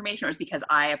with that information, or it was because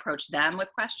I approached them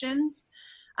with questions.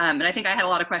 And I think I had a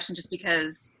lot of questions just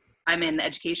because I'm in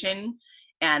education,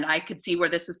 and I could see where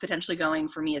this was potentially going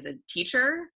for me as a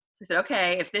teacher. I said,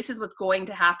 okay, if this is what's going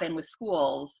to happen with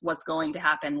schools, what's going to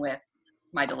happen with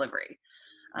my delivery?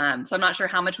 So I'm not sure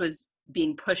how much was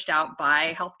being pushed out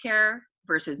by healthcare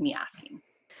versus me asking.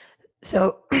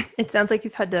 So it sounds like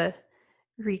you've had to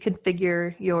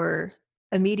reconfigure your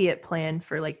immediate plan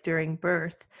for like during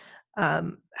birth.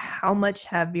 How much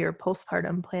have your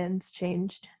postpartum plans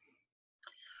changed?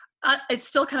 It's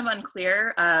still kind of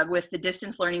unclear with the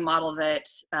distance learning model that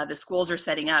the schools are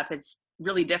setting up. It's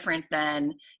really different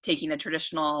than taking a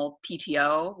traditional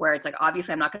PTO, where it's like,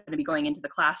 obviously I'm not going to be going into the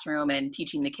classroom and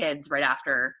teaching the kids right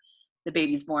after the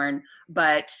baby's born.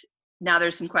 But now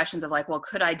there's some questions of like, well,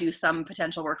 could I do some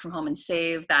potential work from home and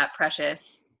save that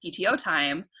precious PTO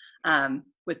time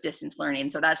with distance learning?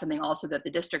 So that's something also that the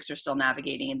districts are still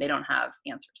navigating and they don't have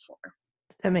answers for.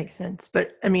 That makes sense.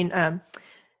 But I mean,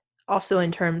 also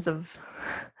in terms of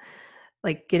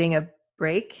like getting a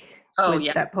break Oh, with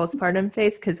yeah. that postpartum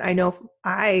phase, because I know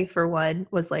I, for one,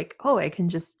 was like, oh, I can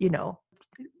just, you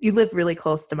live really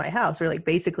close to my house. We're like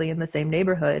basically in the same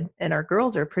neighborhood, and our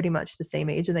girls are pretty much the same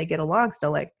age and they get along. So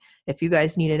like if you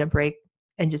guys needed a break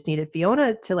and just needed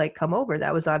Fiona to like come over,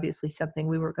 that was obviously something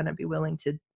we were going to be willing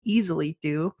to easily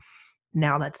do.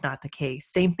 Now that's not the case.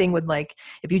 Same thing with like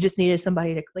if you just needed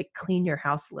somebody to like clean your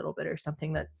house a little bit or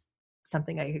something, that's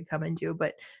something I could come and do.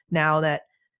 But now that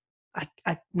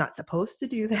I'm not supposed to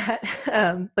do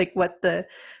that, like what the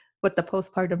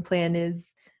postpartum plan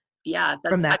is Yeah,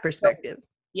 from that perspective.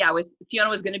 Yeah, with Fiona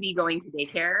was going to be going to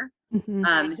daycare.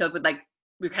 Mm-hmm. So it would like,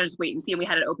 we kind of just wait and see. And we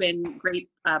had an open, great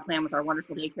plan with our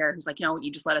wonderful daycare who's like,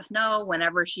 you just let us know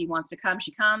whenever she wants to come,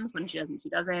 she comes. When she doesn't, she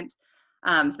doesn't.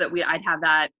 So that I'd have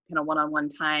that kind of one-on-one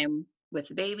time with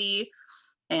the baby.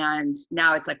 And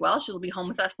now it's like, well, she'll be home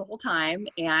with us the whole time.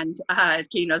 And as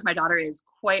Katie knows, my daughter is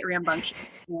quite rambunctious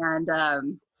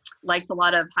and likes a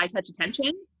lot of high touch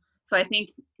attention. So I think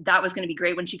that was going to be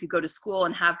great when she could go to school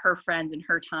and have her friends and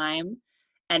her time.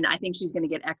 And I think she's going to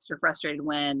get extra frustrated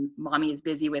when mommy is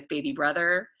busy with baby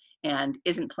brother and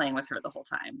isn't playing with her the whole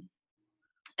time.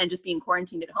 And just being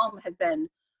quarantined at home has been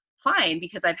fine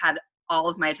because I've had all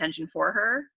of my attention for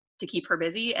her to keep her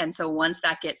busy. And so once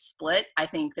that gets split, I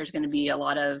think there's going to be a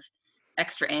lot of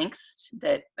extra angst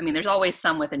there's always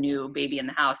some with a new baby in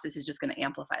the house. This is just going to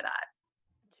amplify that.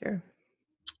 Sure.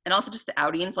 And also just the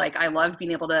outings. Like I loved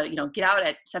being able to, get out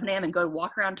at 7 a.m. and go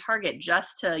walk around Target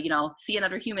just to, see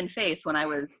another human face when I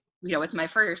was, with my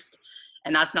first.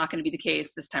 And that's not going to be the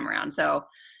case this time around. So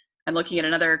I'm looking at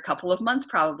another couple of months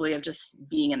probably of just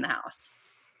being in the house.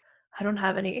 I don't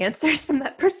have any answers from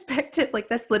that perspective. Like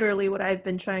that's literally what I've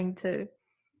been trying to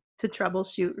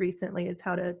troubleshoot recently, is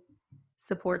how to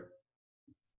support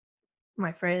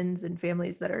my friends and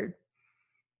families that are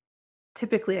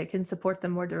typically I can support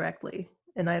them more directly.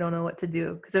 And I don't know what to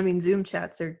do. Because Zoom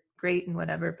chats are great and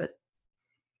whatever, but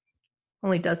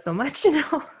only does so much,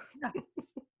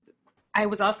 I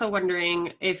was also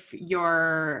wondering if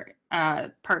your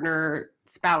partner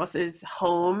spouse is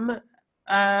home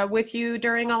with you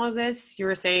during all of this. You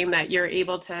were saying that you're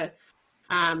able to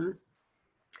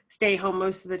stay home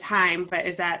most of the time, but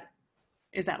is that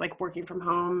like working from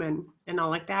home and all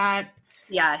like that?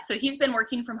 Yeah, so he's been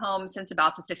working from home since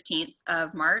about the 15th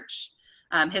of March.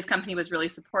 His company was really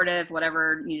supportive.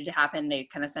 Whatever needed to happen, they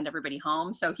kind of send everybody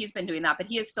home. So he's been doing that, but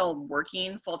he is still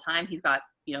working full time. He's got,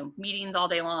 meetings all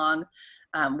day long,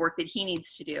 work that he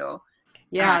needs to do.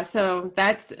 Yeah, so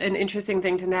that's an interesting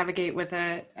thing to navigate with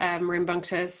a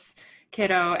rambunctious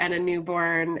kiddo and a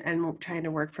newborn and trying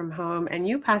to work from home, and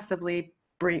you possibly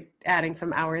adding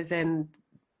some hours in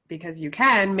because you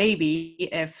can, maybe,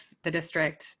 if the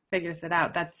district figures it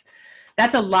out. That's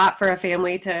a lot for a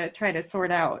family to try to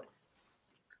sort out.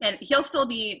 And he'll still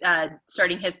be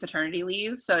starting his paternity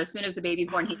leave. So as soon as the baby's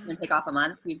born, he's going to take off a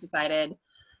month, we've decided.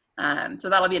 So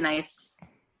that'll be a nice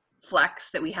flex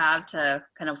that we have to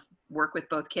kind of work with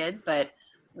both kids. But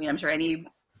I'm sure any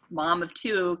mom of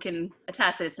two can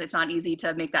attest that it's not easy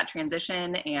to make that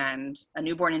transition, and a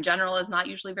newborn in general is not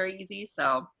usually very easy.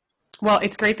 So, well,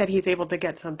 it's great that he's able to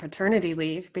get some paternity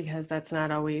leave because that's not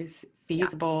always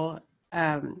feasible.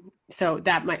 Yeah. So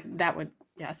that would,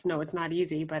 yes, no, it's not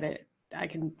easy, but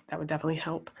that would definitely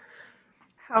help.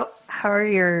 How are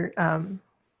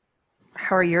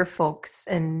your folks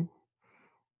and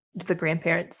the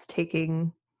grandparents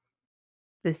taking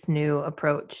this new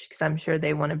approach? Because I'm sure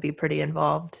they want to be pretty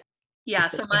involved Yeah,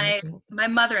 with this so management. my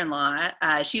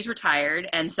mother-in-law, she's retired,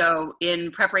 and so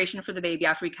in preparation for the baby,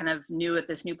 after we kind of knew what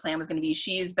this new plan was going to be,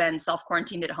 she's been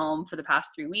self-quarantined at home for the past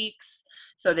 3 weeks.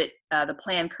 So that the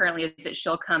plan currently is that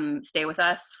she'll come stay with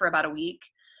us for about a week,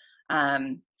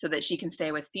 so that she can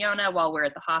stay with Fiona while we're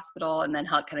at the hospital, and then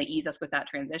help kind of ease us with that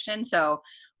transition. So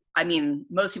I mean,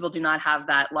 most people do not have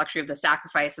that luxury of the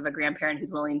sacrifice of a grandparent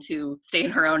who's willing to stay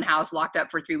in her own house locked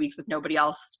up for 3 weeks with nobody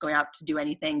else going out to do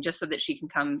anything, just so that she can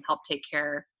come help take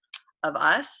care of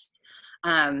us.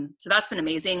 So that's been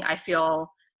amazing. I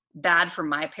feel bad for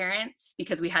my parents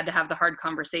because we had to have the hard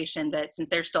conversation that since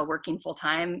they're still working full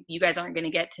time, you guys aren't going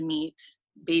to get to meet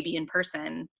baby in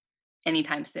person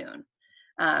anytime soon.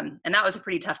 And that was a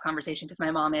pretty tough conversation because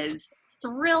my mom is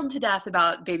thrilled to death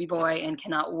about baby boy and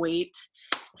cannot wait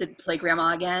to play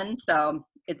grandma again. So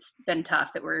it's been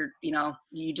tough that you're not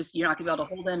gonna be able to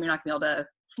hold him. You're not gonna be able to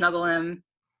snuggle him.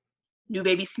 New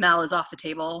baby smell is off the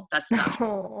table. That's tough.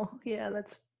 Oh, yeah,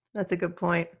 that's a good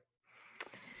point.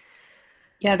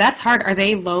 Yeah, that's hard. Are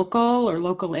they local or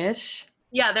local-ish?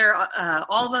 Yeah, they're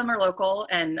all of them are local,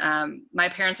 and my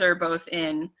parents are both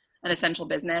in an essential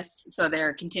business, so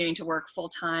they're continuing to work full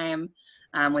time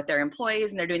with their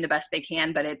employees, and they're doing the best they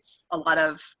can. But it's a lot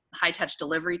of high touch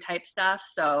delivery type stuff,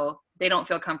 so they don't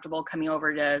feel comfortable coming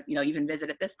over to even visit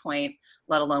at this point,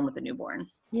 let alone with the newborn.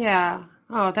 Yeah.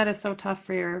 Oh, that is so tough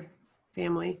for your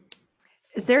family.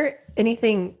 Is there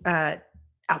anything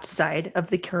outside of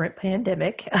the current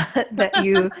pandemic that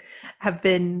you have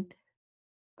been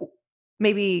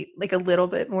maybe like a little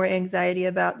bit more anxiety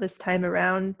about this time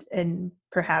around, and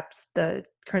perhaps the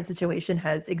current situation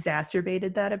has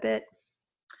exacerbated that a bit?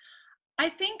 I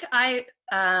think I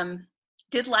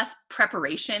did less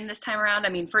preparation this time around. I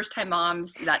mean, first time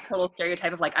moms, that total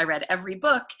stereotype of like, I read every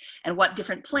book and what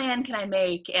different plan can I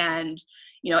make? And,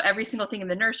 every single thing in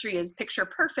the nursery is picture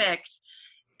perfect.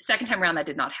 Second time around, that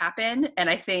did not happen. And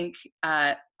I think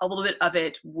a little bit of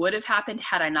it would have happened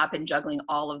had I not been juggling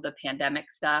all of the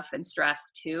pandemic stuff and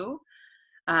stress too.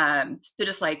 So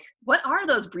just like, what are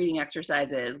those breathing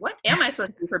exercises? What am I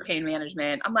supposed to do for pain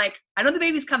management? I'm like, I know the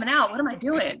baby's coming out. What am I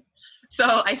doing?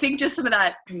 So I think just some of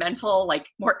that mental, like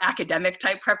more academic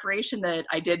type preparation that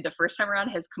I did the first time around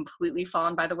has completely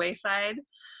fallen by the wayside.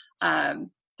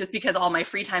 Just because all my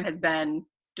free time has been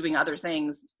doing other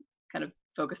things, kind of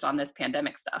focused on this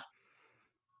pandemic stuff.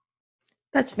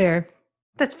 That's fair.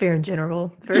 That's fair in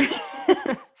general for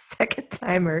second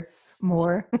time or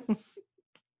more.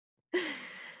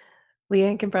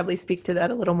 Leanne can probably speak to that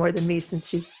a little more than me since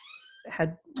she's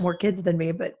had more kids than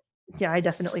me, but yeah, I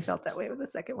definitely felt that way with the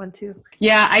second one too.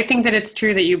 Yeah, I think that it's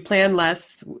true that you plan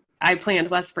less. I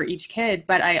planned less for each kid,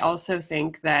 but I also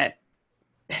think that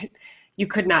you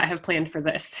could not have planned for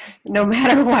this no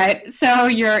matter what. So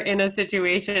you're in a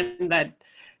situation that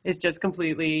is just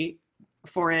completely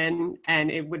foreign, and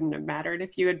it wouldn't have mattered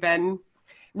if you had been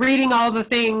reading all the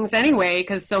things anyway,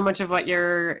 because so much of what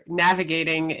you're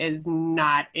navigating is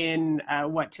not in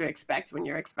what to expect when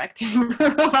you're expecting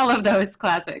all of those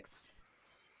classics.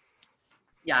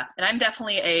 Yeah, and I'm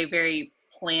definitely a very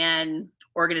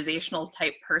organizational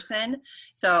type person.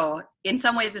 So in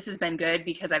some ways this has been good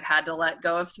because I've had to let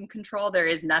go of some control. There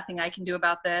is nothing I can do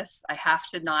about this. I have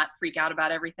to not freak out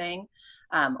about everything,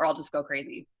 or I'll just go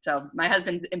crazy. So my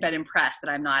husband's been impressed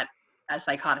that I'm not as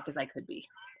psychotic as I could be.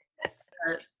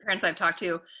 Parents I've talked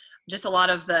to, just a lot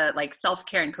of the like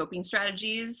self-care and coping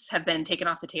strategies have been taken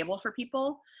off the table for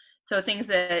people. So things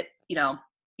that,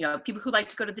 people who like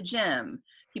to go to the gym,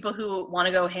 people who want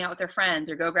to go hang out with their friends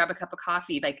or go grab a cup of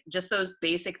coffee, like just those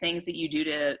basic things that you do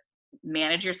to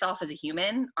manage yourself as a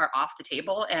human are off the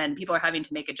table, and people are having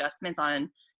to make adjustments on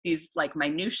these like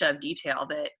minutia of detail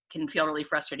that can feel really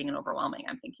frustrating and overwhelming,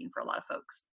 I'm thinking, for a lot of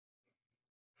folks.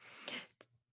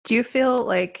 Do you feel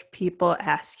like people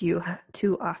ask you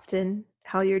too often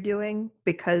how you're doing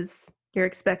because you're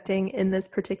expecting in this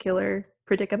particular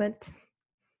predicament?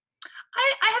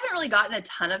 I haven't really gotten a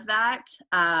ton of that.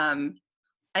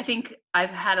 I think I've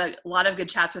had a lot of good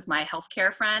chats with my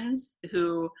healthcare friends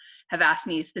who have asked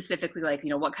me specifically, like,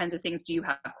 what kinds of things do you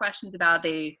have questions about?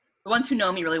 The ones who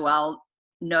know me really well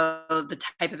know the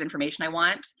type of information I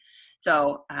want.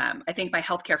 So I think my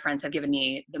healthcare friends have given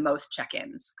me the most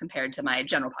check-ins compared to my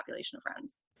general population of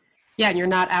friends. Yeah, and you're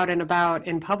not out and about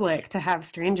in public to have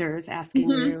strangers asking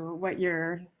you what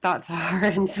your thoughts are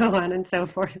and so on and so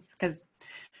forth. Because,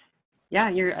 yeah,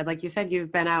 you're, like you said,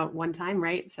 you've been out one time,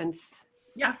 right? Since.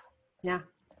 Yeah. Yeah.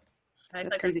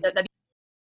 That's crazy. That'd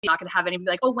not going to have anybody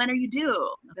like, oh, when are you due?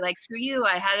 I'll be like, screw you,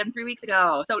 I had him 3 weeks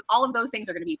ago. So all of those things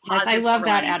are going to be Yes, positive. I love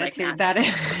that silver linings attitude. that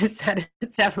I That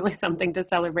is definitely something to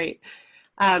celebrate.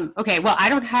 Okay, well, I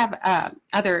don't have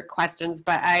other questions,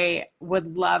 but I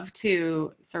would love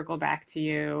to circle back to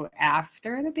you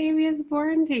after the baby is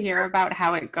born to hear about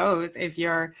how it goes if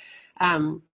you're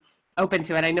open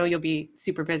to it. I know you'll be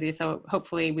super busy, so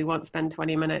hopefully we won't spend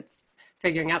 20 minutes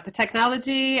figuring out the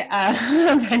technology,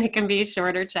 and it can be a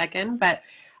shorter check-in. But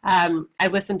I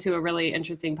listened to a really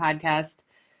interesting podcast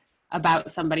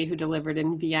about somebody who delivered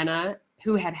in Vienna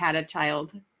who had had a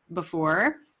child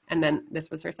before, and then this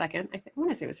was her second. I want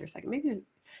to say it was her second. Maybe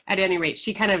at any rate,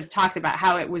 she kind of talked about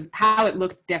how it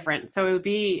looked different. So it would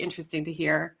be interesting to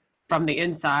hear from the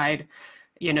inside,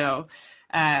 you know,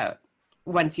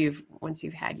 once you've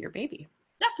had your baby.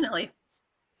 Definitely.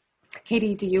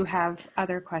 Katie, do you have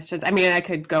other questions? I mean, I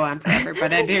could go on forever,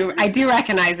 but I do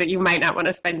recognize that you might not want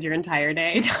to spend your entire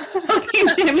day talking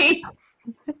to me.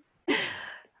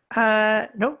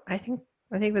 Nope. I think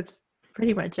that's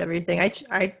pretty much everything.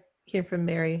 I hear from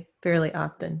Mary fairly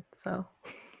often, so.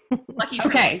 Lucky for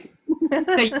Okay.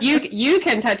 So you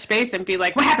can touch base and be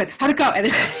like, what happened? How'd it go? And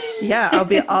yeah, I'll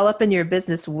be all up in your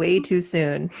business way too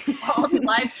soon. I'll be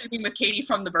live streaming with Katie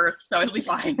from the birth, so it'll be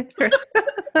fine.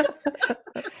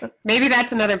 Maybe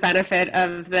that's another benefit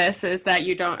of this, is that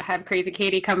you don't have crazy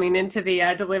Katie coming into the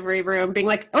delivery room being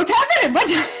like, what's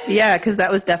happening? Yeah, because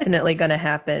that was definitely going to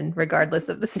happen regardless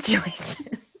of the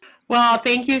situation. Well,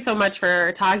 thank you so much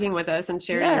for talking with us and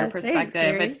sharing your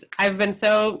perspective. Thanks, I've been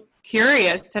so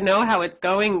curious to know how it's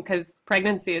going, because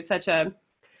pregnancy is such a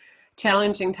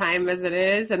challenging time as it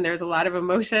is, and there's a lot of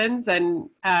emotions, and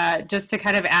just to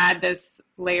kind of add this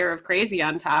layer of crazy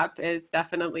on top is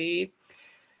definitely,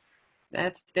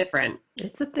 that's different.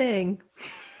 It's a thing.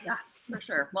 Yeah, for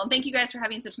sure. Well, thank you guys for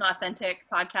having such an authentic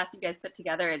podcast you guys put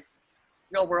together. It's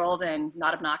real world and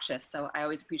not obnoxious, so I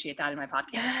always appreciate that in my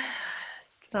podcast. Yes.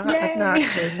 Not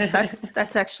obnoxious.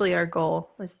 That's actually our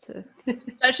goal, is to.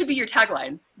 That should be your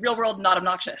tagline: real world, not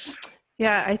obnoxious.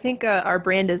 Yeah, I think our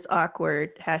brand is awkward.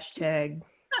 #,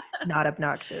 not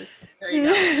obnoxious. There you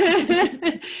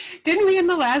go. Didn't we in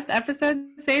the last episode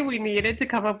say we needed to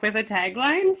come up with a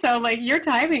tagline? So like, your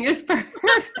timing is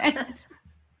perfect.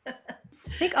 I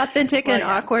think authentic and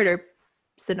awkward are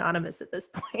synonymous at this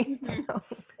point. So.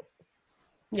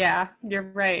 Yeah,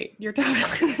 you're right. You're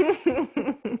totally.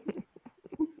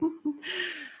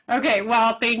 Okay,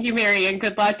 well, thank you, Mary, and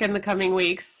good luck in the coming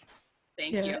weeks.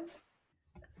 Thank you.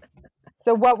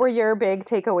 So what were your big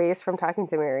takeaways from talking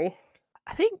to Mary?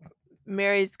 I think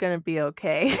Mary's gonna be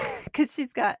okay because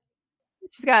she's got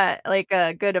like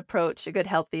a good approach, a good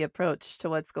healthy approach to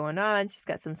what's going on. She's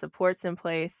got some supports in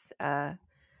place. And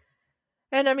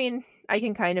I mean, I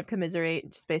can kind of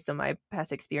commiserate just based on my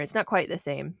past experience. Not quite the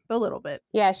same, but a little bit.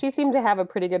 Yeah, she seemed to have a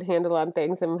pretty good handle on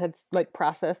things and had like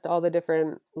processed all the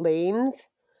different lanes,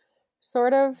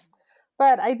 sort of.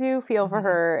 But I do feel for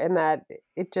her in that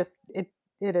it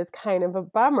is kind of a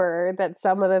bummer that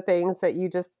some of the things that you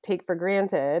just take for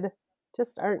granted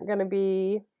just aren't going to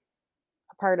be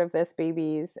a part of this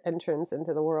baby's entrance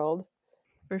into the world.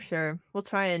 For sure. We'll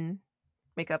try and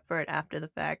make up for it after the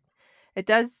fact. It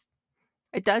does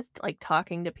like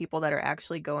talking to people that are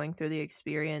actually going through the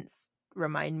experience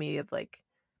remind me of like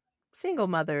single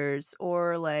mothers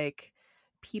or like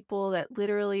people that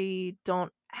literally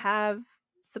don't have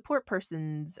support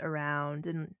persons around,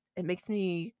 and it makes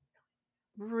me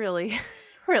really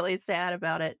really sad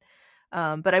about it.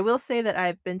 But I will say that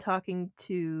I've been talking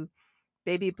to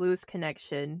Baby Blues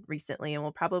Connection recently, and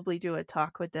we'll probably do a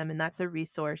talk with them, and that's a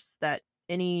resource that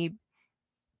any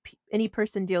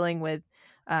person dealing with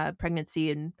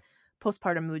pregnancy and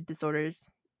postpartum mood disorders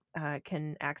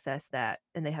can access that,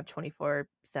 and they have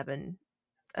 24/7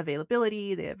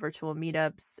 availability. They have virtual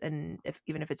meetups, and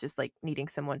even if it's just like needing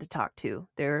someone to talk to,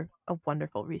 they're a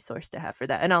wonderful resource to have for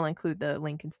that. And I'll include the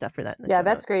link and stuff for that in the show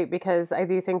that's notes. great, because I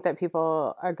do think that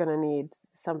people are going to need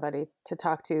somebody to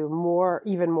talk to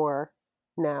even more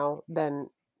now than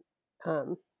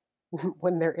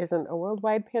when there isn't a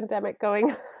worldwide pandemic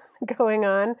going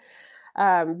on,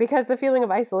 because the feeling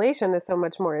of isolation is so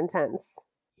much more intense.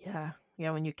 Yeah,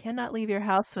 when you cannot leave your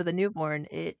house with a newborn,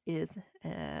 it is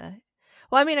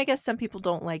well, I mean, I guess some people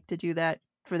don't like to do that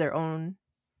for their own.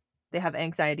 They have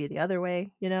anxiety the other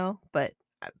way, but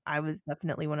I was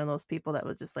definitely one of those people that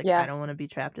was just like, I don't want to be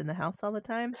trapped in the house all the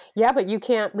time. Yeah, but you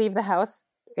can't leave the house.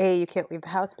 You can't leave the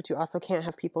house, but you also can't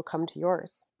have people come to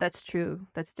yours. That's true.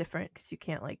 That's different, because you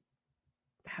can't like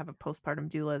have a postpartum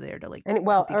doula there to like,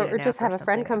 or just have a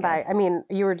friend come by. I mean,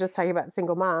 you were just talking about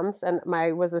single moms, and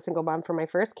I was a single mom for my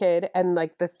first kid, and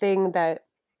like the thing that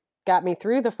got me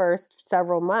through the first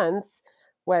several months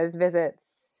was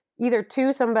visits either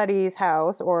to somebody's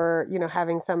house or, you know,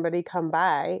 having somebody come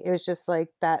by. It was just like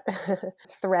that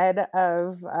thread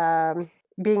of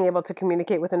being able to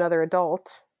communicate with another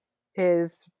adult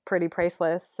is pretty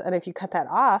priceless. And if you cut that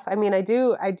off, I mean, I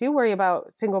do worry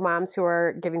about single moms who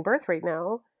are giving birth right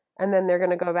now, and then they're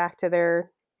going to go back to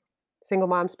their single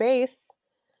mom space.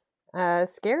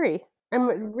 Scary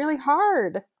and really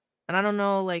hard. And I don't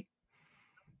know, like,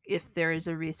 if there is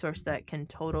a resource that can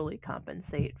totally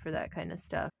compensate for that kind of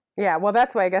stuff. Yeah, well,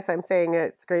 that's why I guess I'm saying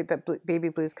it's great that Baby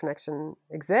Blues Connection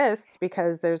exists,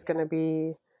 because there's going to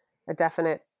be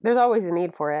there's always a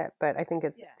need for it, but I think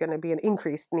it's going to be an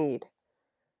increased need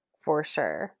for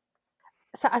sure.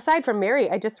 So aside from Mary,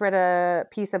 I just read a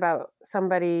piece about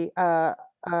somebody, a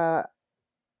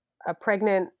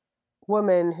pregnant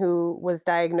woman who was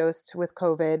diagnosed with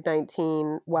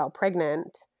COVID-19 while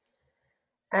pregnant,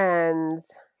 and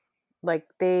like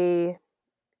they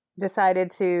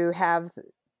decided to have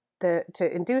to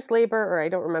induce labor, or I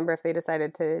don't remember if they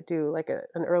decided to do like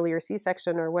an earlier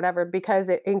C-section or whatever, because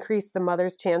it increased the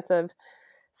mother's chance of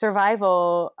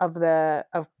survival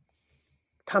of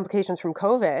complications from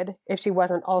COVID if she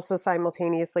wasn't also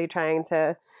simultaneously trying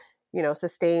to, you know,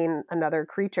 sustain another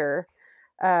creature.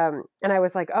 And I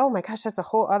was like, oh my gosh, that's a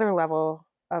whole other level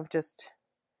of just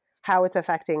how it's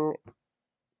affecting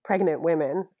pregnant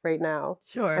women right now.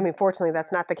 Sure. I mean, fortunately,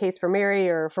 that's not the case for Mary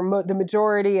or for the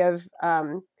majority of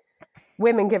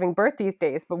women giving birth these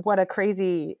days. But what a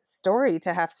crazy story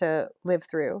to have to live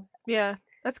through. Yeah,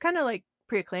 that's kind of like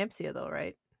preeclampsia, though,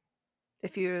 right?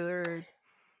 If your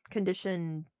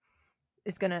condition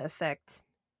is going to affect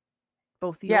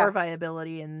both your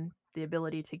viability and the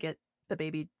ability to get the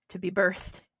baby to be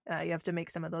birthed, you have to make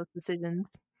some of those decisions.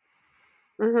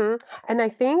 Mm-hmm. And I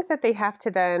think that they have to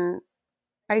then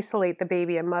isolate the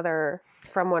baby and mother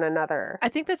from one another. I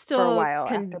think that's still for a while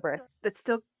after birth. That's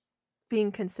still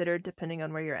being considered depending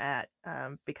on where you're at,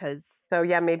 because so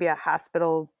yeah, maybe a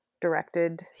hospital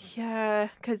directed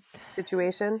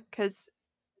situation. Because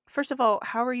first of all,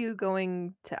 how are you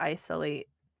going to isolate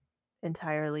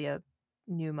entirely a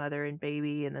new mother and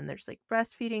baby? And then there's like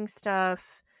breastfeeding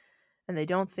stuff, and they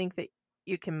don't think that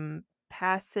you can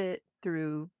pass it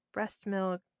through breast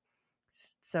milk.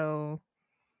 So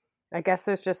I guess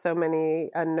there's just so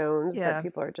many unknowns that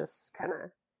people are just kind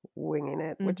of winging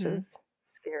it, which is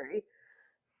scary.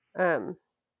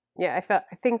 Yeah,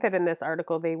 I think that in this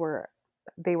article they were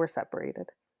separated.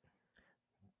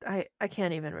 I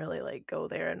can't even really like go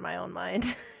there in my own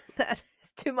mind. That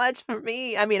is too much for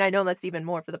me. I mean, I know that's even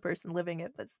more for the person living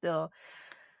it, but still.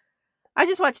 I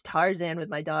just watched Tarzan with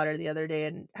my daughter the other day,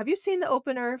 and have you seen the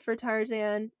opener for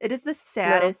Tarzan? It is the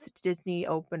saddest Disney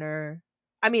opener.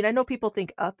 I mean, I know people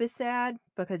think Up is sad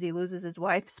because he loses his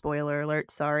wife. Spoiler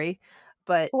alert, sorry.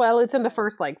 But well, it's in the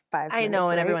first like 5 minutes. I know,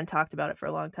 and right? everyone talked about it for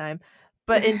a long time.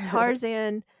 But in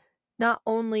Tarzan, not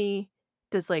only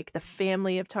does like the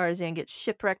family of Tarzan get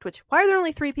shipwrecked, which why are there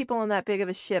only 3 people on that big of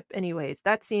a ship anyways?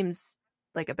 That seems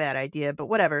like a bad idea, but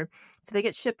whatever. So they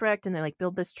get shipwrecked and they like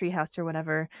build this treehouse or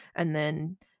whatever, and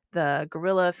then the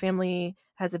gorilla family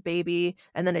has a baby,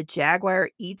 and then a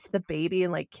jaguar eats the baby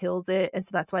and like kills it, and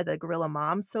so that's why the gorilla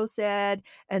mom's so sad.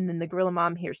 And then the gorilla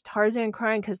mom hears Tarzan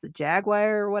crying because the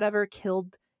jaguar or whatever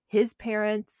killed his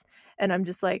parents, and I'm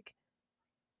just like,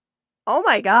 oh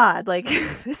my god, like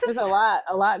there's a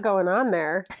lot going on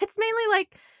there. It's mainly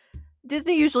like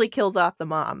Disney usually kills off the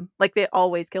mom. Like they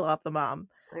always kill off the mom.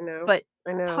 I know. But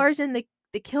I know. Tarzan,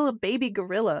 they kill a baby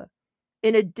gorilla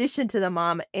in addition to the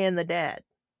mom and the dad.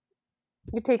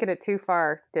 You're taking it too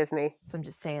far, Disney. So I'm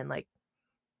just saying, like,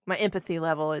 my empathy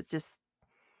level is just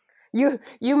you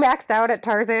maxed out at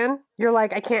Tarzan. You're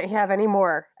like, I can't have any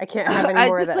more. I can't have any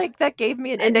more of this. Like that gave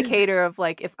me an indicator of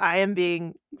like if I am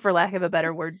being, for lack of a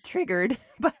better word, triggered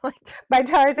by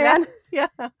Tarzan. Yeah.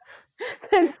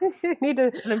 I need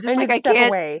to. And I'm just I step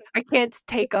away. I can't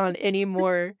take on any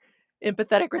more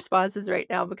empathetic responses right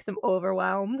now because I'm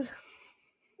overwhelmed.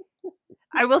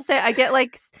 I will say I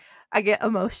get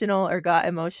emotional or got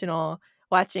emotional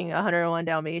watching 101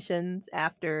 Dalmatians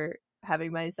after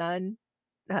having my son,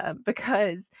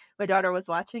 because my daughter was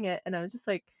watching it, and I was just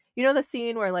like, you know the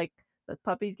scene where like the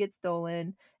puppies get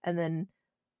stolen and then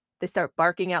they start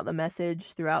barking out the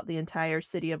message throughout the entire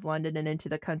city of London and into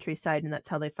the countryside, and that's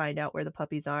how they find out where the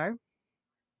puppies are.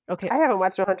 Okay. I haven't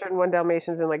watched 101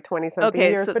 Dalmatians in like 20-something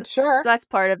years, but sure. So that's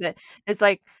part of it. It's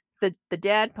like the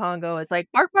dad Pongo is like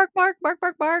bark, bark, bark, bark,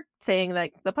 bark, bark, saying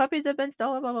like the puppies have been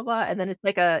stolen, blah blah blah, and then it's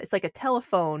like a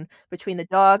telephone between the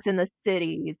dogs in the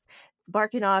cities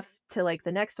barking off to like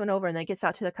the next one over, and then it gets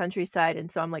out to the countryside.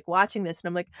 And so I'm like watching this and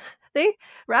I'm like, they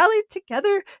rallied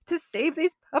together to save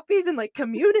these puppies in like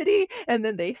community, and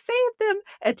then they saved them,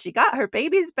 and she got her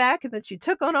babies back, and then she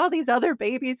took on all these other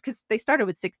babies because they started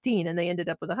with 16 and they ended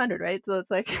up with 100, right? So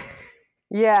it's like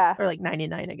Yeah. or like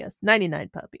 99, I guess. 99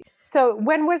 puppies. So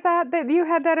when was that you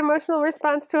had that emotional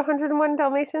response to 101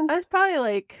 Dalmatians? I was probably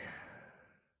like,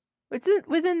 it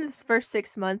was in this first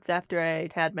 6 months after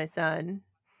I'd had my son.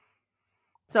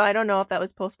 So I don't know if that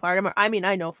was postpartum, or I mean,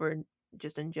 I know for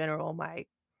just in general, my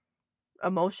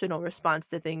emotional response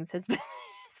to things has been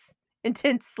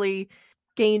intensely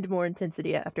gained more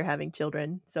intensity after having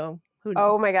children. So who knows?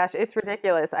 Oh my gosh, it's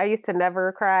ridiculous. I used to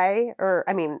never cry, or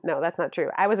I mean, no, that's not true.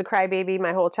 I was a crybaby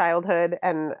my whole childhood,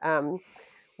 and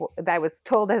I was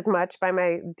told as much by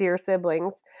my dear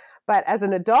siblings. But as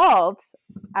an adult,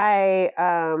 I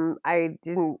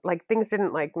didn't like, things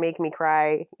didn't like make me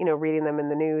cry, you know, reading them in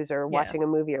the news or watching a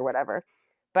movie or whatever.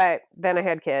 But then I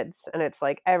had kids, and it's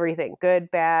like everything,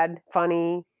 good, bad,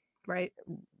 funny, right,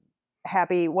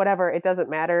 happy, whatever, it doesn't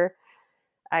matter.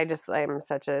 I'm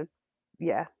such a,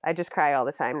 yeah, I just cry all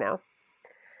the time now.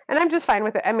 And I'm just fine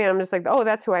with it. I mean, I'm just like, oh,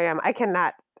 that's who I am. I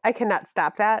cannot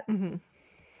stop that.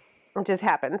 Mm-hmm. It just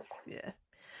happens. Yeah.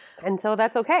 And so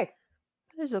that's okay.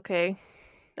 It is okay.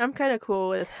 I'm kind of cool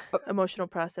with emotional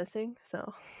processing,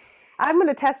 so. I'm going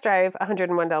to test drive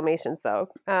 101 Dalmatians, though.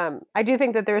 I do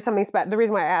think that there's something special. The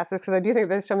reason why I asked is because I do think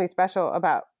there's something special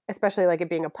about, especially like it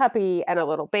being a puppy and a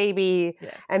little baby,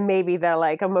 and maybe the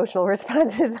like emotional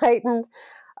response is heightened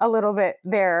a little bit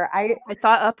there. I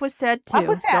thought Up was sad too.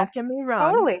 Was sad. Don't get me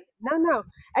wrong. Totally. No.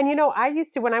 And you know, I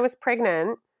used to, when I was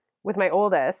pregnant with my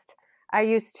oldest,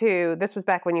 this was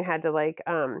back when you had to like,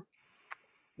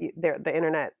 the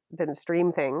internet didn't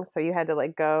stream things. So you had to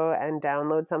like go and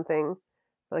download something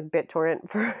like BitTorrent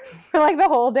for like the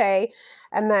whole day.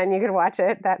 And then you could watch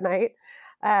it that night.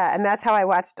 And that's how I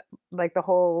watched like the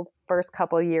whole first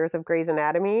couple years of Grey's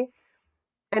Anatomy.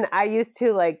 And I used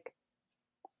to like,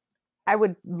 I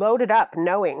would load it up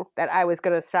knowing that I was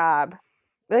going to sob.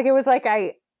 Like it was like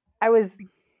I was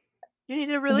you need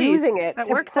to release using it that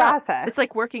to works process. Out. It's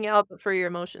like working out but for your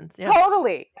emotions. Yeah.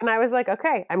 Totally. And I was like,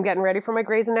 okay, I'm getting ready for my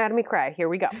Grey's Anatomy cry. Here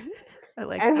we go. I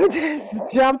like and that. we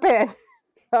just jump in.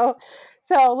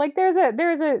 So like there's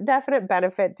a definite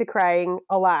benefit to crying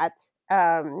a lot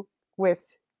with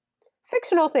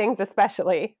fictional things,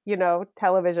 especially, you know,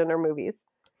 television or movies.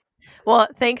 Well,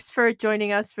 thanks for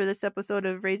joining us for this episode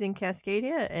of Raising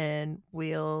Cascadia, and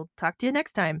we'll talk to you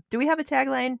next time. Do we have a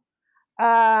tagline?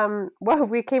 Well,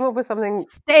 we came up with something.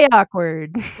 Stay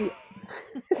awkward.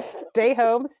 Stay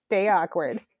home, stay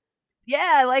awkward.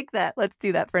 Yeah, I like that. Let's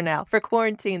do that for now. For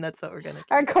quarantine, that's what we're going to do.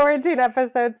 Our quarantine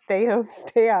episode, stay home,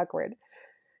 stay awkward.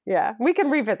 Yeah, we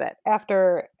can revisit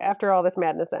after all this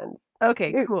madness ends.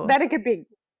 Okay, cool. Then it could be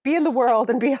in the world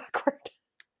and be awkward.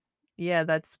 Yeah,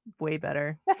 that's way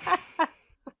better.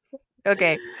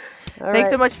 Okay. All Thanks right.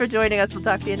 so much for joining us. We'll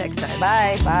talk to you next time.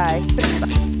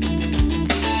 Bye.